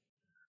think,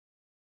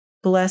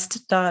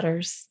 blessed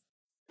daughters,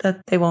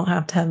 that they won't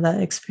have to have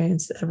that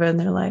experience ever in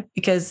their life,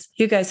 because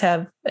you guys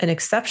have an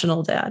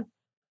exceptional dad.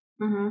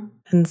 Mm-hmm.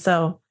 And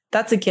so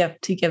that's a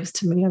gift he gives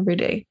to me every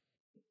day.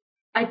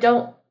 I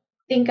don't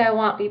think I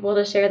want people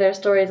to share their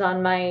stories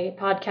on my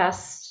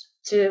podcast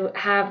to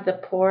have the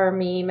poor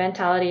me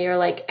mentality, or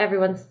like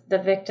everyone's the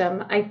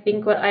victim. I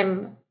think what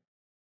I'm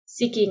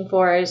seeking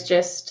for is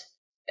just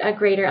a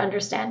greater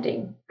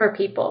understanding for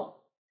people.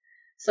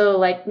 So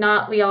like,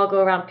 not we all go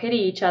around pity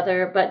each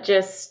other, but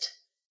just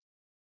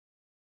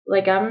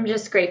like, I'm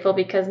just grateful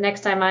because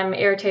next time I'm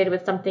irritated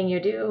with something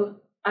you do,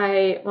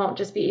 I won't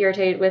just be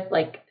irritated with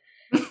like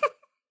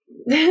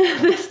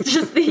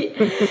just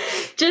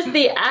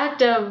the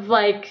act of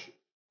like,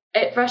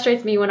 it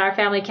frustrates me when our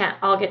family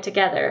can't all get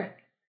together.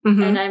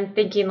 Mm-hmm. And I'm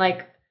thinking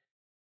like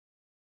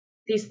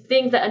these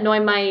things that annoy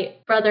my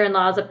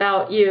brother-in-laws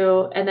about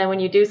you. And then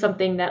when you do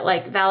something that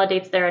like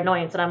validates their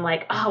annoyance, and I'm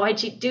like, oh,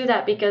 why'd you do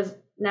that? Because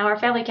now our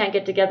family can't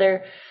get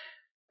together.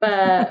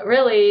 But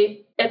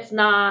really, it's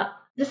not.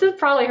 This is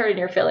probably hurting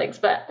your feelings.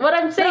 But what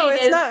I'm saying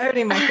it's not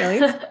hurting my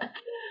feelings.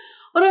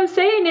 What I'm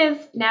saying is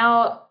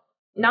now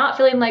not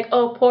feeling like,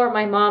 oh, poor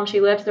my mom, she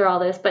lived through all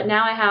this. But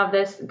now I have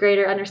this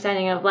greater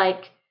understanding of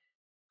like,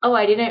 oh,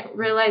 I didn't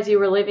realize you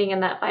were living in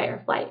that fight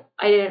or flight.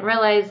 I didn't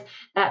realize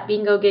that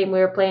bingo game we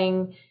were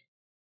playing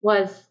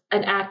was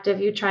an act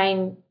of you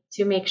trying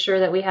to make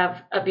sure that we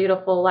have a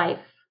beautiful life.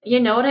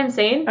 You know what I'm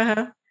saying?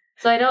 Uh-huh.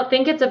 So I don't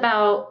think it's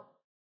about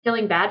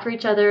feeling bad for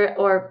each other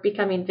or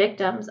becoming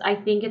victims. I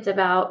think it's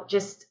about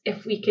just,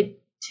 if we could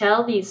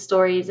tell these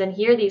stories and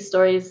hear these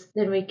stories,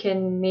 then we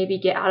can maybe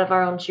get out of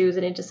our own shoes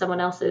and into someone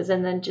else's,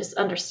 and then just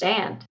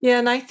understand. Yeah.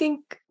 And I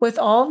think with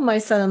all of my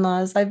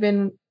son-in-laws, I've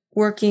been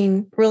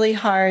working really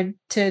hard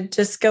to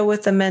just go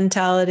with the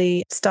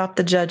mentality, stop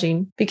the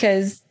judging,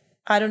 because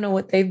I don't know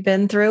what they've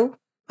been through.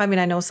 I mean,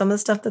 I know some of the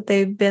stuff that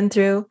they've been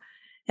through,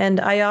 And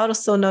I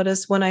also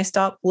noticed when I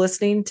stopped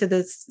listening to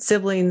the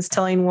siblings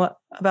telling what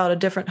about a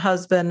different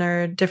husband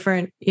or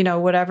different,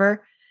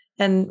 whatever.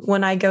 And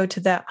when I go to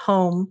that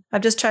home,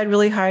 I've just tried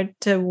really hard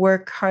to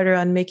work harder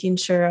on making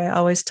sure I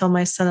always tell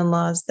my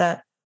son-in-laws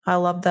that I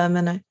love them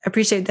and I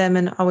appreciate them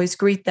and always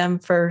greet them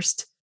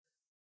first,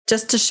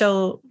 just to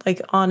show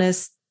like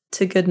honest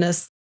to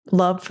goodness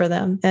love for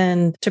them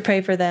and to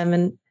pray for them.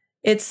 And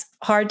it's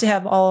hard to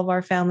have all of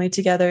our family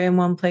together in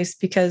one place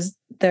because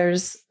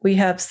we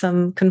have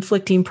some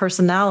conflicting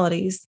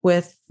personalities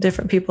with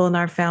different people in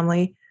our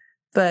family.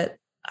 But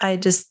I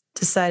just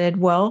decided,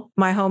 well,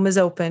 my home is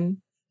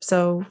open.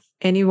 So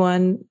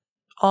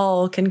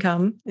all can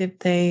come if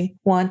they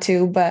want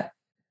to. But,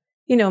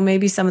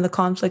 maybe some of the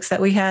conflicts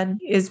that we had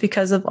is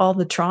because of all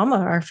the trauma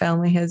our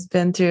family has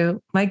been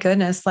through. My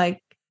goodness,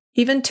 like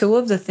even two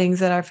of the things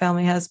that our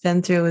family has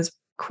been through is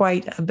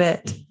quite a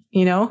bit,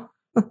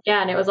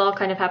 Yeah, and it was all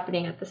kind of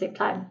happening at the same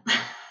time.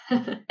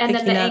 And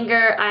then the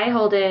anger I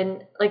hold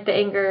in, like the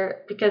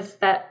anger, because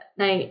that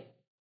night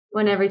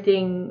when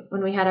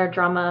we had our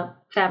drama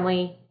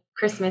family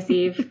Christmas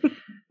Eve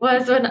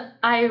was when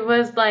I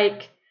was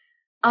like,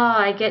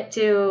 I get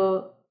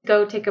to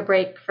go take a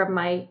break from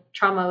my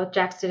trauma with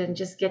Jackson and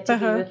just get to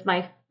be with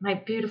my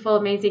beautiful,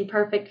 amazing,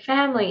 perfect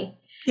family.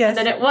 Yes.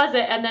 And then it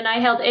wasn't. And then I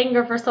held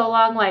anger for so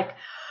long, like,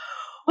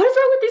 what is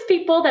wrong with these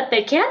people that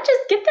they can't just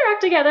get their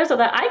act together so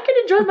that I can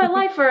enjoy my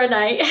life for a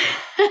night?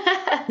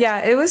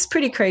 Yeah, it was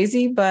pretty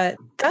crazy, but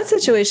that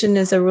situation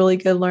is a really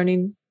good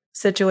learning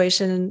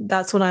situation. And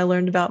that's when I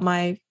learned about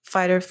my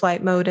fight or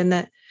flight mode and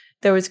that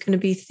there was going to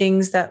be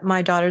things that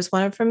my daughters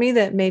wanted from me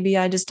that maybe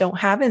I just don't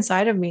have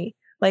inside of me.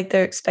 Like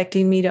they're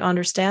expecting me to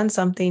understand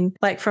something.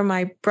 Like for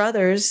my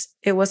brothers,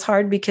 it was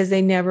hard because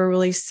they never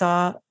really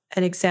saw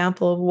an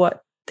example of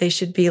what they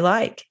should be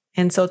like.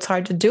 And so it's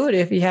hard to do it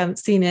if you haven't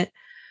seen it.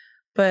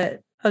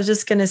 But I was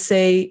just going to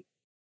say,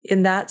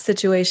 in that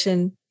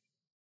situation,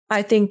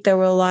 I think there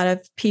were a lot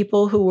of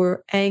people who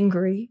were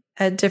angry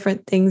at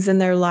different things in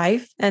their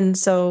life. And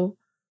so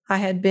I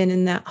had been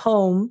in that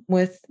home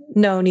with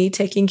Noni,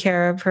 taking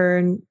care of her,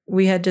 and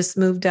we had just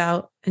moved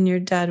out. And your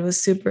dad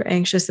was super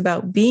anxious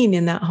about being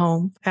in that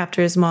home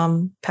after his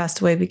mom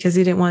passed away because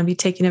he didn't want to be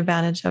taking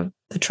advantage of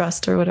the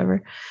trust or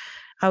whatever.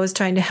 I was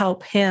trying to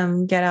help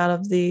him get out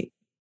of the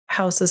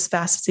house as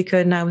fast as he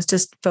could. And I was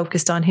just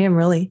focused on him,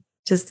 really,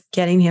 just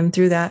getting him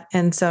through that.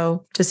 And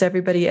so just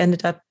everybody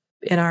ended up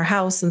in our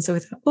house. And so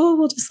we thought, oh,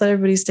 we'll just let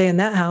everybody stay in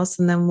that house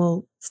and then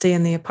we'll stay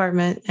in the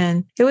apartment.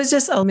 And it was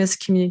just a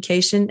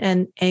miscommunication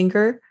and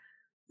anger,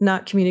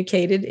 not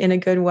communicated in a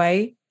good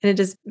way. And it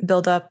just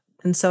built up.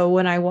 And so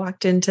when I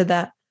walked into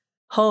that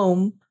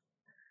home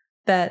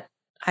that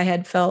I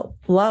had felt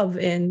love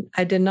in,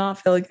 I did not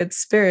feel a good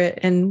spirit.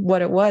 And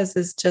what it was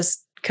is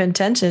just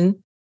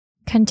contention.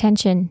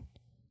 Contention.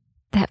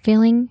 That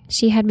feeling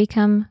she had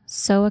become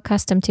so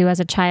accustomed to as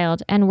a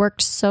child and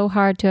worked so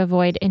hard to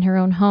avoid in her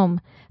own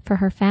home for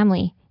her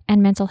family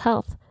and mental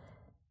health.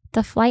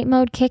 The flight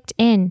mode kicked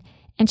in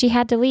and she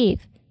had to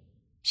leave.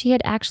 She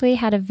had actually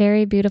had a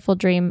very beautiful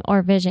dream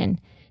or vision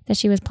that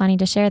she was planning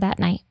to share that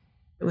night.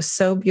 It was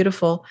so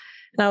beautiful.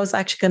 And I was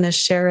actually going to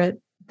share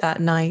it that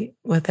night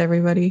with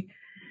everybody.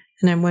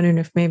 And I'm wondering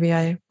if maybe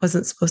I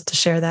wasn't supposed to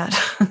share that.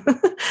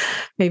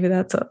 Maybe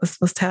that's what was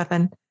supposed to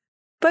happen.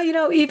 But,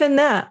 even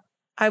that,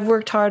 I've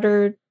worked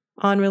harder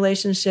on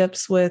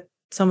relationships with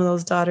some of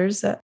those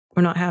daughters that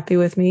were not happy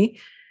with me.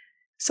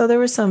 So there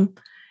were some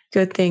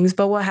good things.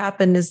 But what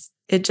happened is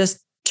it just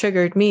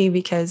triggered me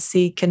because,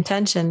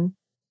 contention,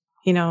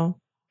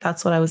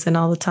 that's what I was in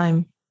all the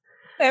time.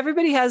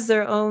 Everybody has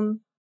their own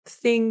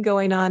thing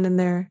going on in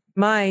their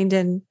mind.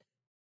 And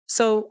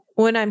so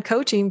when I'm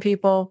coaching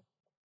people,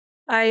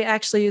 I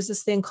actually use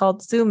this thing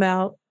called Zoom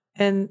out,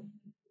 and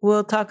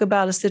we'll talk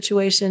about a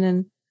situation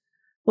and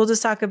we'll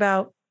just talk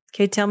about,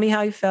 okay, tell me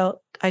how you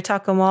felt. I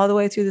talk them all the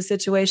way through the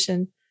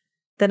situation.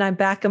 Then I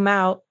back them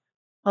out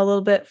a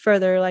little bit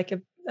further, like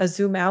a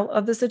zoom out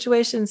of the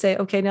situation, say,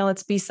 okay, now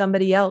let's be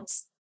somebody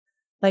else.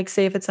 Like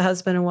say if it's a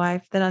husband and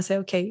wife, then I say,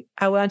 okay,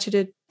 I want you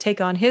to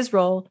take on his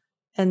role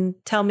and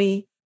tell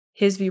me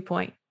his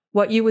viewpoint,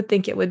 what you would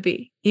think it would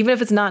be, even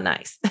if it's not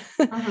nice.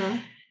 Uh-huh.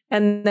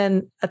 And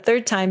then a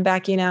third time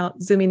backing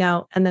out, zooming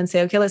out, and then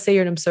say, okay, let's say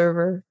you're an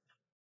observer.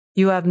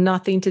 You have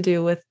nothing to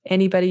do with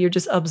anybody. You're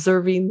just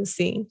observing the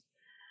scene.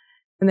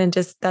 And then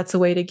that's a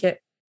way to get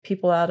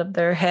people out of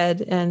their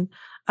head. And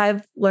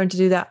I've learned to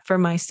do that for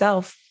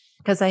myself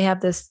because I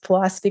have this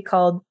philosophy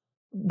called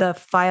the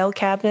file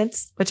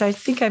cabinets, which I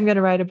think I'm going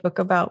to write a book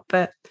about.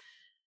 But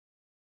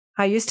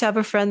I used to have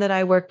a friend that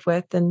I worked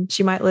with, and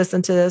she might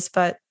listen to this,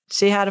 but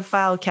she had a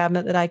file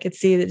cabinet that I could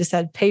see that just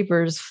had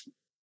papers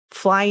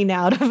flying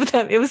out of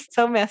them. It was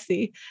so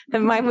messy,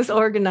 and mine was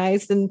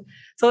organized. And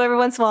so every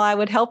once in a while I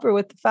would help her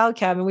with the file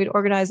cabinet. We'd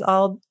organize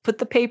put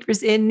the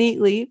papers in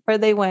neatly where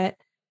they went,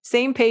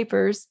 same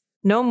papers,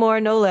 no more,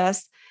 no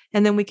less.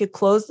 And then we could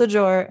close the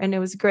drawer, and it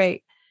was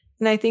great.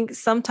 And I think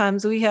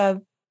sometimes we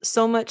have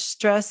so much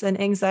stress and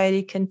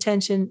anxiety,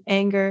 contention,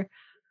 anger,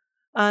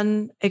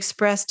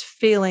 unexpressed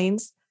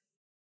feelings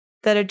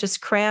that are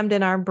just crammed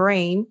in our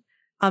brain,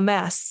 a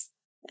mess.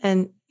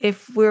 And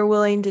if we're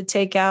willing to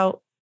take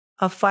out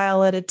a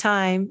file at a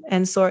time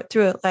and sort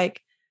through it,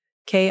 like,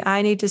 okay,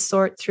 I need to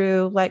sort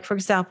through, like, for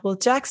example,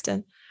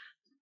 Jackson,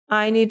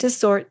 I need to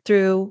sort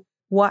through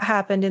what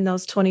happened in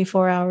those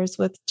 24 hours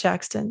with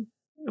Jackson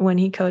when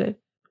he coded,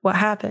 what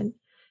happened,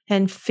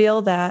 and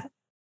feel that,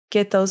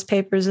 get those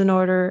papers in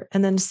order,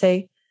 and then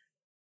say,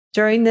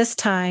 during this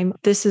time,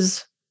 this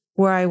is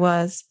where I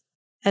was,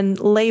 and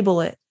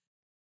label it.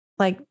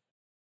 Like,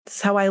 this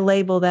is how I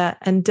label that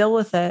and deal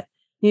with it.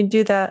 You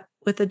do that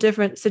with the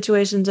different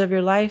situations of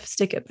your life,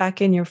 stick it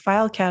back in your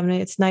file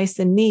cabinet. It's nice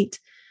and neat.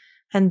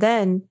 And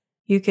then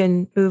you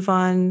can move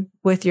on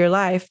with your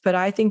life. But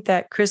I think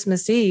that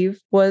Christmas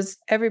Eve was,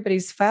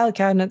 everybody's file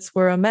cabinets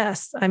were a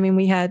mess. I mean,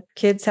 we had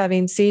kids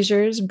having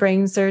seizures,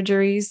 brain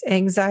surgeries,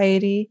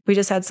 anxiety. We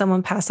just had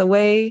someone pass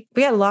away.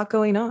 We had a lot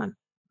going on.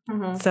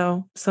 Mm-hmm.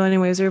 So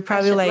anyways, we were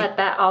probably like, let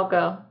that all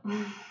go.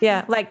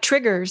 Yeah. Like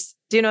triggers.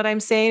 Do you know what I'm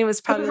saying? It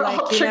was probably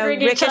like,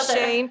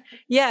 ricocheting.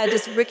 Yeah.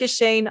 Just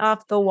ricocheting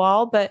off the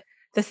wall. But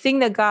the thing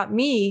that got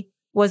me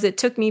was it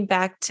took me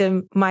back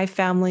to my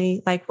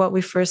family. Like what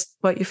you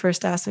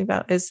first asked me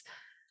about is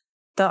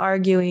the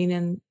arguing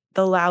and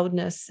the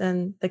loudness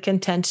and the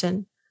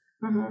contention.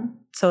 Mm-hmm.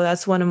 So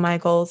that's one of my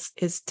goals,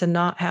 is to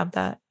not have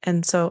that.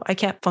 And so I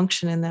can't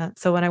function in that.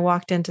 So when I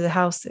walked into the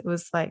house, it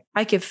was like,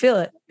 I could feel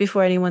it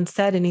before anyone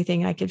said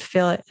anything. I could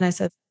feel it. And I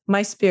said,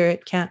 my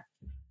spirit can't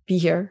be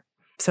here.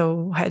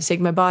 So I had to take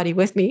my body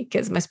with me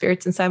because my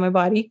spirit's inside my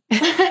body.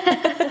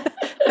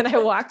 And I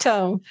walked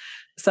home.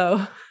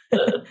 So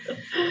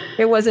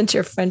it wasn't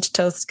your French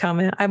toast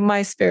comment.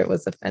 My spirit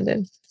was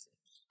offended.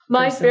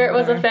 My spirit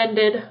was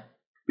offended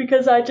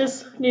because I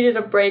just needed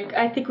a break.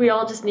 I think we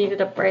all just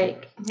needed a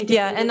break.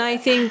 Yeah. And I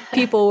think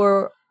people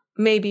were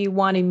maybe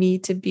wanting me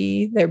to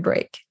be their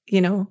break,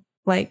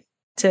 like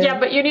to. Yeah,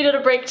 but you needed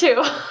a break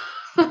too.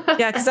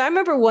 Yeah. Because I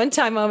remember one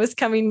time I was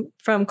coming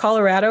from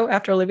Colorado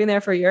after living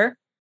there for a year.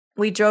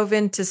 We drove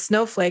into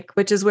Snowflake,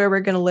 which is where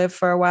we're going to live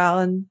for a while.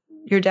 And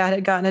your dad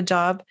had gotten a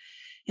job.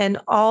 And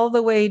all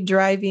the way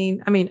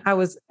driving, I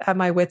was at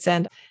my wit's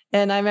end.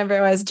 And I remember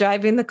I was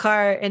driving the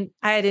car and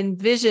I had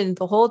envisioned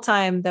the whole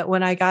time that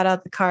when I got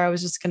out the car, I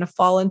was just going to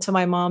fall into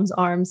my mom's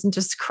arms and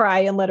just cry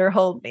and let her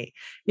hold me.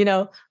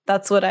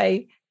 That's what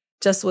I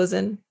just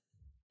wasn't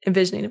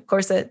envisioning. Of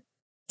course, it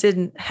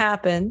didn't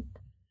happen.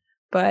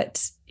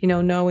 But,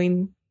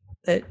 knowing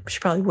that she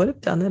probably would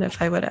have done that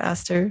if I would have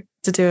asked her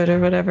to do it or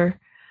whatever.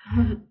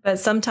 But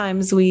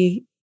sometimes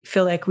we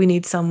feel like we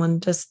need someone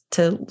just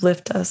to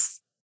lift us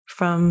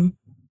from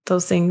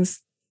those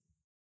things.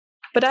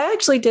 But I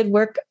actually did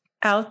work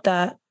out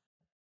that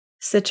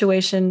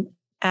situation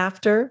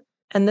after.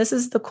 And this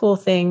is the cool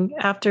thing.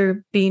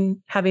 After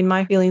having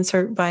my feelings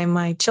hurt by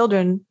my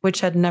children,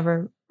 which had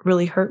never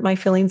really hurt my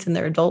feelings in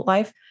their adult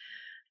life,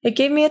 it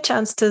gave me a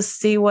chance to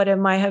see what it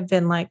might have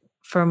been like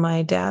for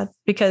my dad.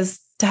 Because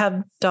to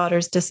have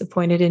daughters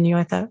disappointed in you,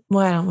 I thought,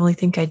 well, I don't really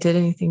think I did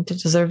anything to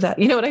deserve that.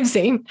 You know what I'm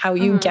saying? How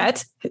you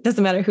get, it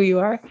doesn't matter who you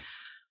are.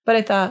 But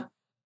I thought,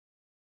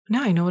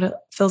 now I know what it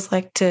feels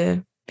like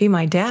to be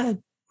my dad,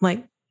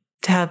 like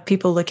to have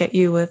people look at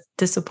you with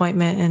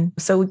disappointment. And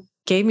so it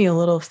gave me a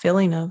little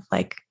feeling of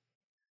like,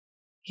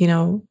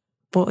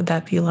 what would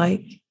that be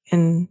like?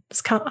 And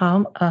it's kind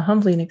of a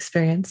humbling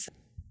experience.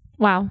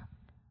 Wow.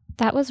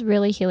 That was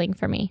really healing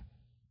for me.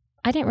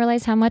 I didn't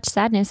realize how much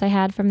sadness I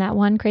had from that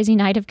one crazy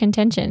night of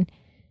contention.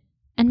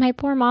 And my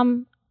poor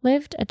mom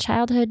lived a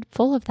childhood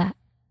full of that.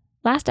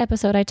 Last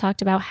episode, I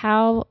talked about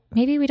how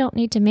maybe we don't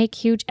need to make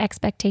huge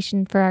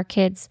expectations for our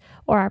kids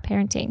or our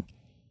parenting.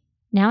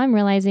 Now I'm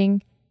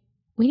realizing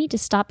we need to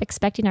stop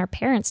expecting our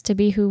parents to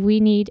be who we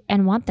need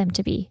and want them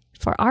to be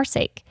for our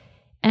sake,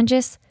 and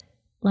just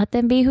let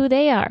them be who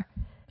they are.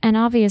 And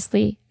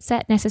obviously,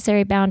 set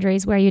necessary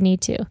boundaries where you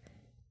need to.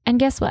 And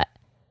guess what?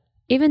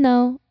 Even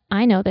though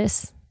I know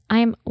this,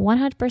 I'm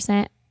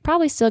 100%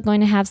 probably still going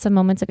to have some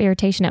moments of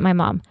irritation at my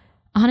mom.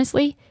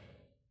 Honestly,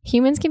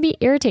 humans can be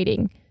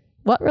irritating.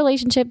 What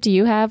relationship do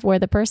you have where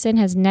the person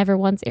has never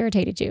once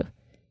irritated you?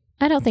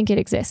 I don't think it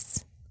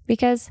exists,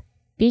 because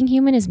being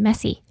human is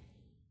messy.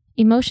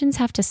 Emotions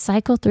have to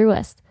cycle through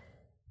us.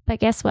 But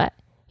guess what?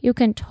 You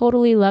can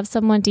totally love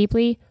someone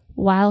deeply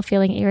while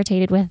feeling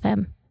irritated with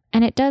them.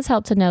 And it does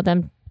help to know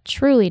them,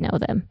 truly know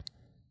them.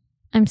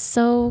 I'm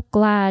so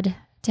glad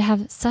to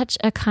have such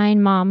a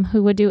kind mom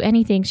who would do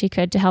anything she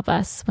could to help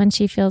us when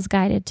she feels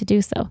guided to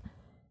do so.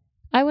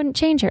 I wouldn't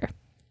change her,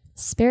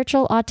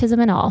 spiritual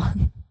autism and all.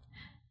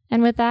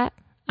 And with that,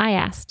 I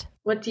asked,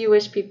 what do you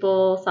wish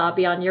people saw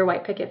beyond your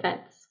white picket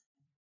fence?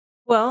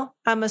 Well,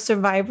 I'm a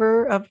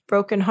survivor of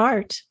broken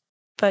heart,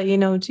 but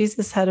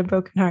Jesus had a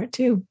broken heart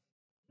too.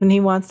 And he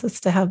wants us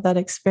to have that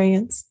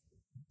experience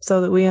so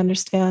that we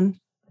understand.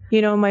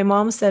 My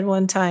mom said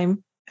one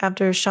time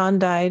after Sean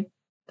died,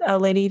 a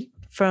lady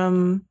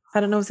from, I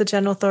don't know if it's a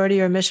general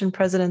authority or a mission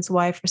president's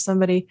wife or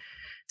somebody,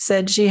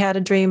 said she had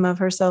a dream of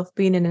herself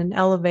being in an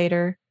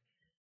elevator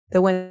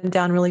that went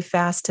down really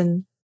fast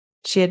and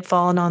she had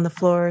fallen on the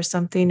floor or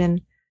something.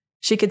 And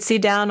she could see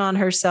down on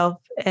herself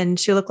and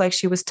she looked like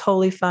she was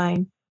totally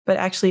fine, but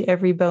actually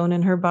every bone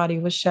in her body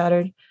was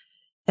shattered.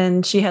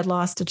 And she had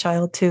lost a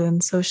child too.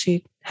 And so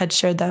she had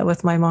shared that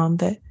with my mom,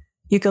 that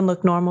you can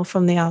look normal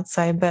from the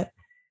outside, but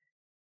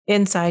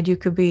inside you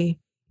could be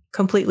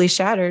completely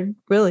shattered,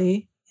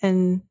 really,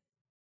 and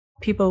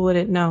people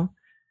wouldn't know.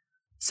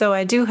 So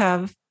I do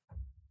have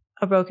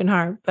a broken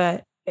heart,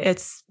 but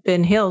it's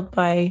been healed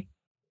by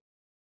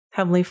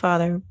Heavenly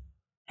Father.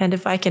 And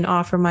if I can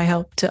offer my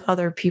help to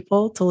other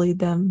people to lead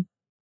them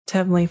to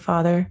Heavenly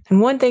Father.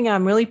 And one thing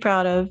I'm really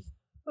proud of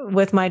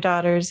with my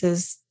daughters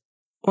is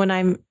when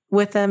I'm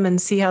with them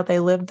and see how they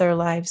live their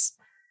lives,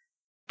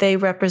 they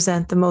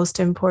represent the most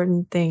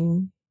important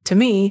thing to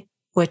me,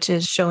 which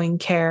is showing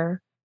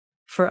care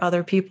for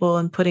other people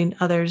and putting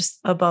others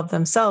above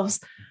themselves,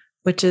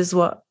 which is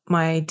what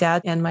my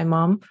dad and my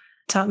mom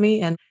taught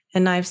me. And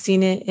I've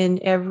seen it in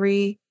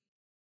every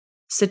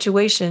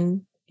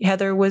situation.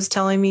 Heather was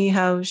telling me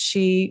how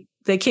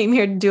they came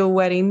here to do a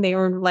wedding. They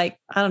were like,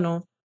 I don't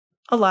know,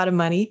 a lot of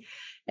money.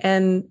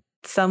 And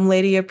some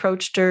lady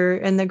approached her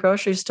in the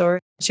grocery store.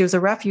 She was a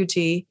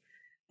refugee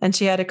and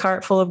she had a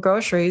cart full of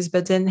groceries,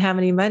 but didn't have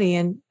any money.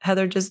 And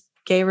Heather just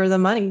gave her the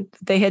money.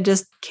 They had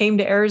just came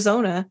to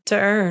Arizona to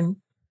earn.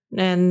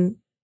 And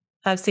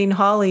I've seen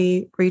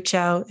Holly reach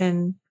out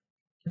and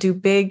do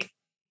big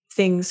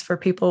things for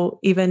people,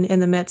 even in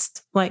the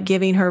midst, like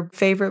giving her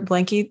favorite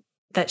blanket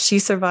that she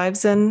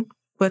survives in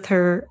with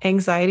her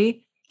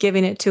anxiety,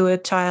 giving it to a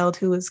child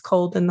who was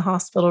cold in the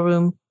hospital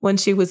room when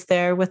she was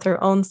there with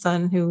her own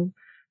son who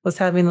was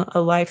having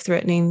a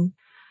life-threatening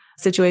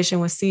situation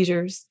with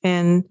seizures.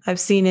 And I've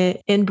seen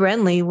it in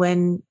Brenly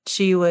when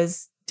she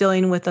was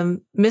dealing with a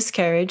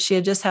miscarriage. She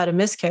had just had a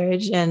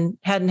miscarriage and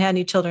hadn't had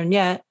any children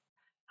yet,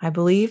 I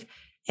believe.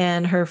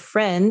 And her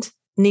friend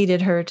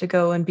needed her to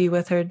go and be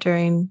with her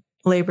during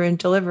labor and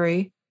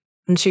delivery.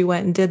 And she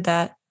went and did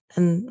that.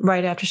 And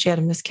right after she had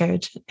a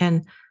miscarriage.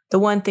 And the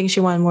one thing she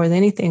wanted more than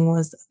anything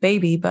was a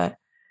baby, but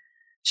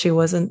she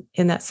wasn't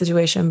in that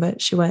situation,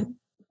 but she went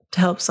to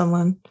help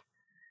someone.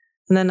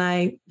 And then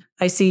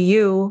I see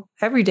you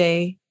every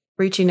day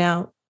reaching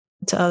out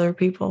to other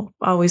people,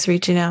 always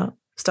reaching out,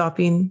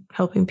 stopping,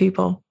 helping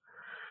people.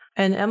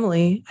 And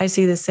Emily, I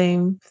see the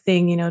same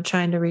thing,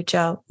 trying to reach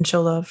out and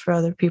show love for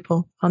other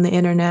people on the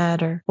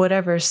internet or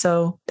whatever.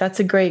 So that's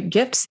a great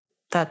gift.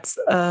 That's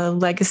a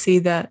legacy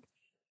that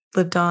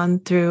lived on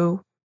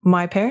through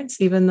my parents,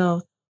 even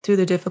though through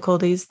the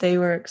difficulties, they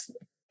were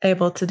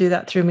able to do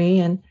that through me.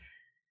 And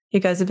you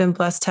guys have been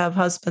blessed to have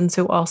husbands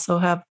who also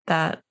have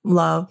that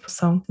love.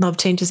 So love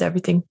changes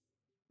everything.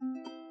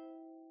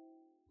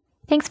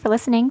 Thanks for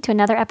listening to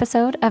another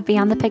episode of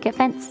Beyond the Picket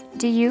Fence.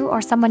 Do you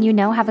or someone you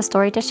know have a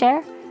story to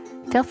share?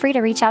 Feel free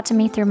to reach out to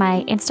me through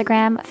my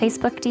Instagram,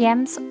 Facebook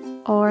DMs,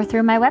 or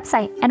through my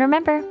website. And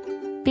remember,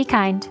 be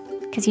kind,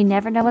 because you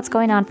never know what's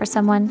going on for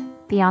someone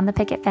beyond the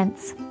picket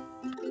fence.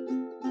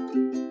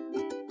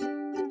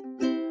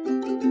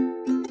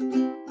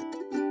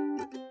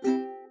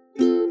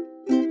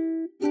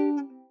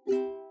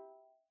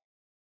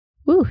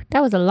 Woo,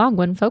 that was a long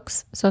one,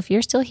 folks. So if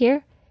you're still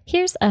here,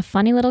 here's a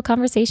funny little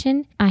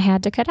conversation I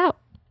had to cut out.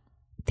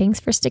 Thanks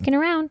for sticking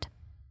around.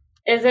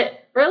 Is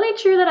it really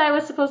true that I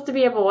was supposed to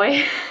be a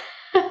boy?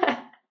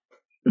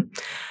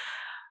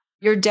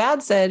 Your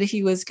dad said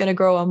he was going to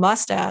grow a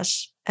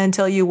mustache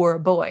until you were a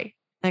boy.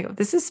 I go,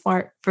 this is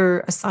smart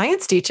for a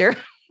science teacher.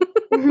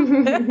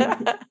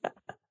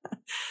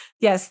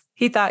 Yes,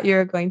 he thought you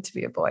were going to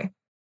be a boy.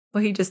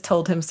 Well, he just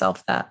told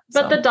himself that.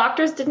 But the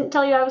doctors didn't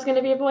tell you I was going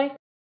to be a boy?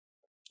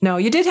 No,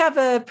 you did have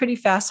a pretty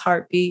fast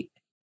heartbeat.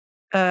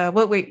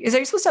 Wait, is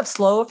you supposed to have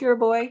slow if you're a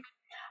boy?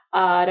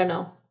 I don't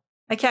know.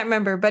 I can't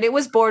remember, but it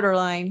was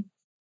borderline.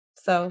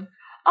 So,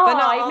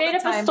 I made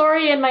up a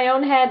story in my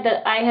own head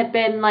that I had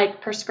been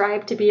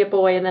prescribed to be a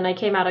boy, and then I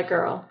came out a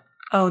girl.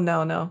 Oh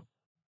no, no,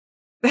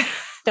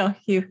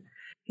 you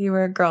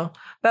were a girl.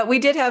 But we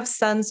did have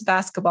son's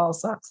basketball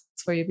socks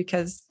for you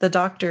because the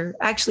doctor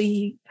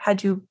actually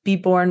had you be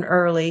born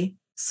early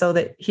so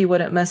that he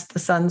wouldn't miss the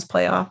Suns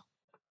playoff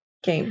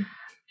game.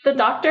 The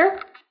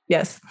doctor?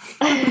 Yes.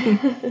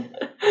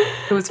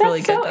 It was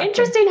really good. That's so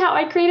interesting how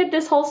I created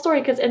this whole story,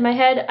 because in my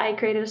head, I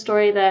created a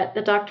story that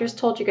the doctors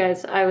told you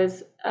guys I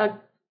was a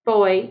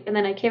boy, and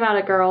then I came out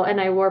a girl, and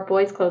I wore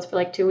boys' clothes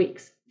for 2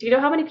 weeks. Do you know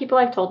how many people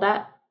I've told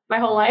that my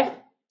whole life?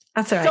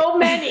 That's right. So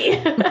many.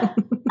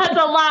 That's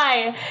a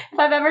lie. If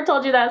I've ever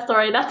told you that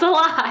story, that's a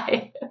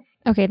lie.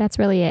 Okay, that's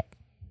really it.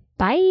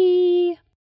 Bye.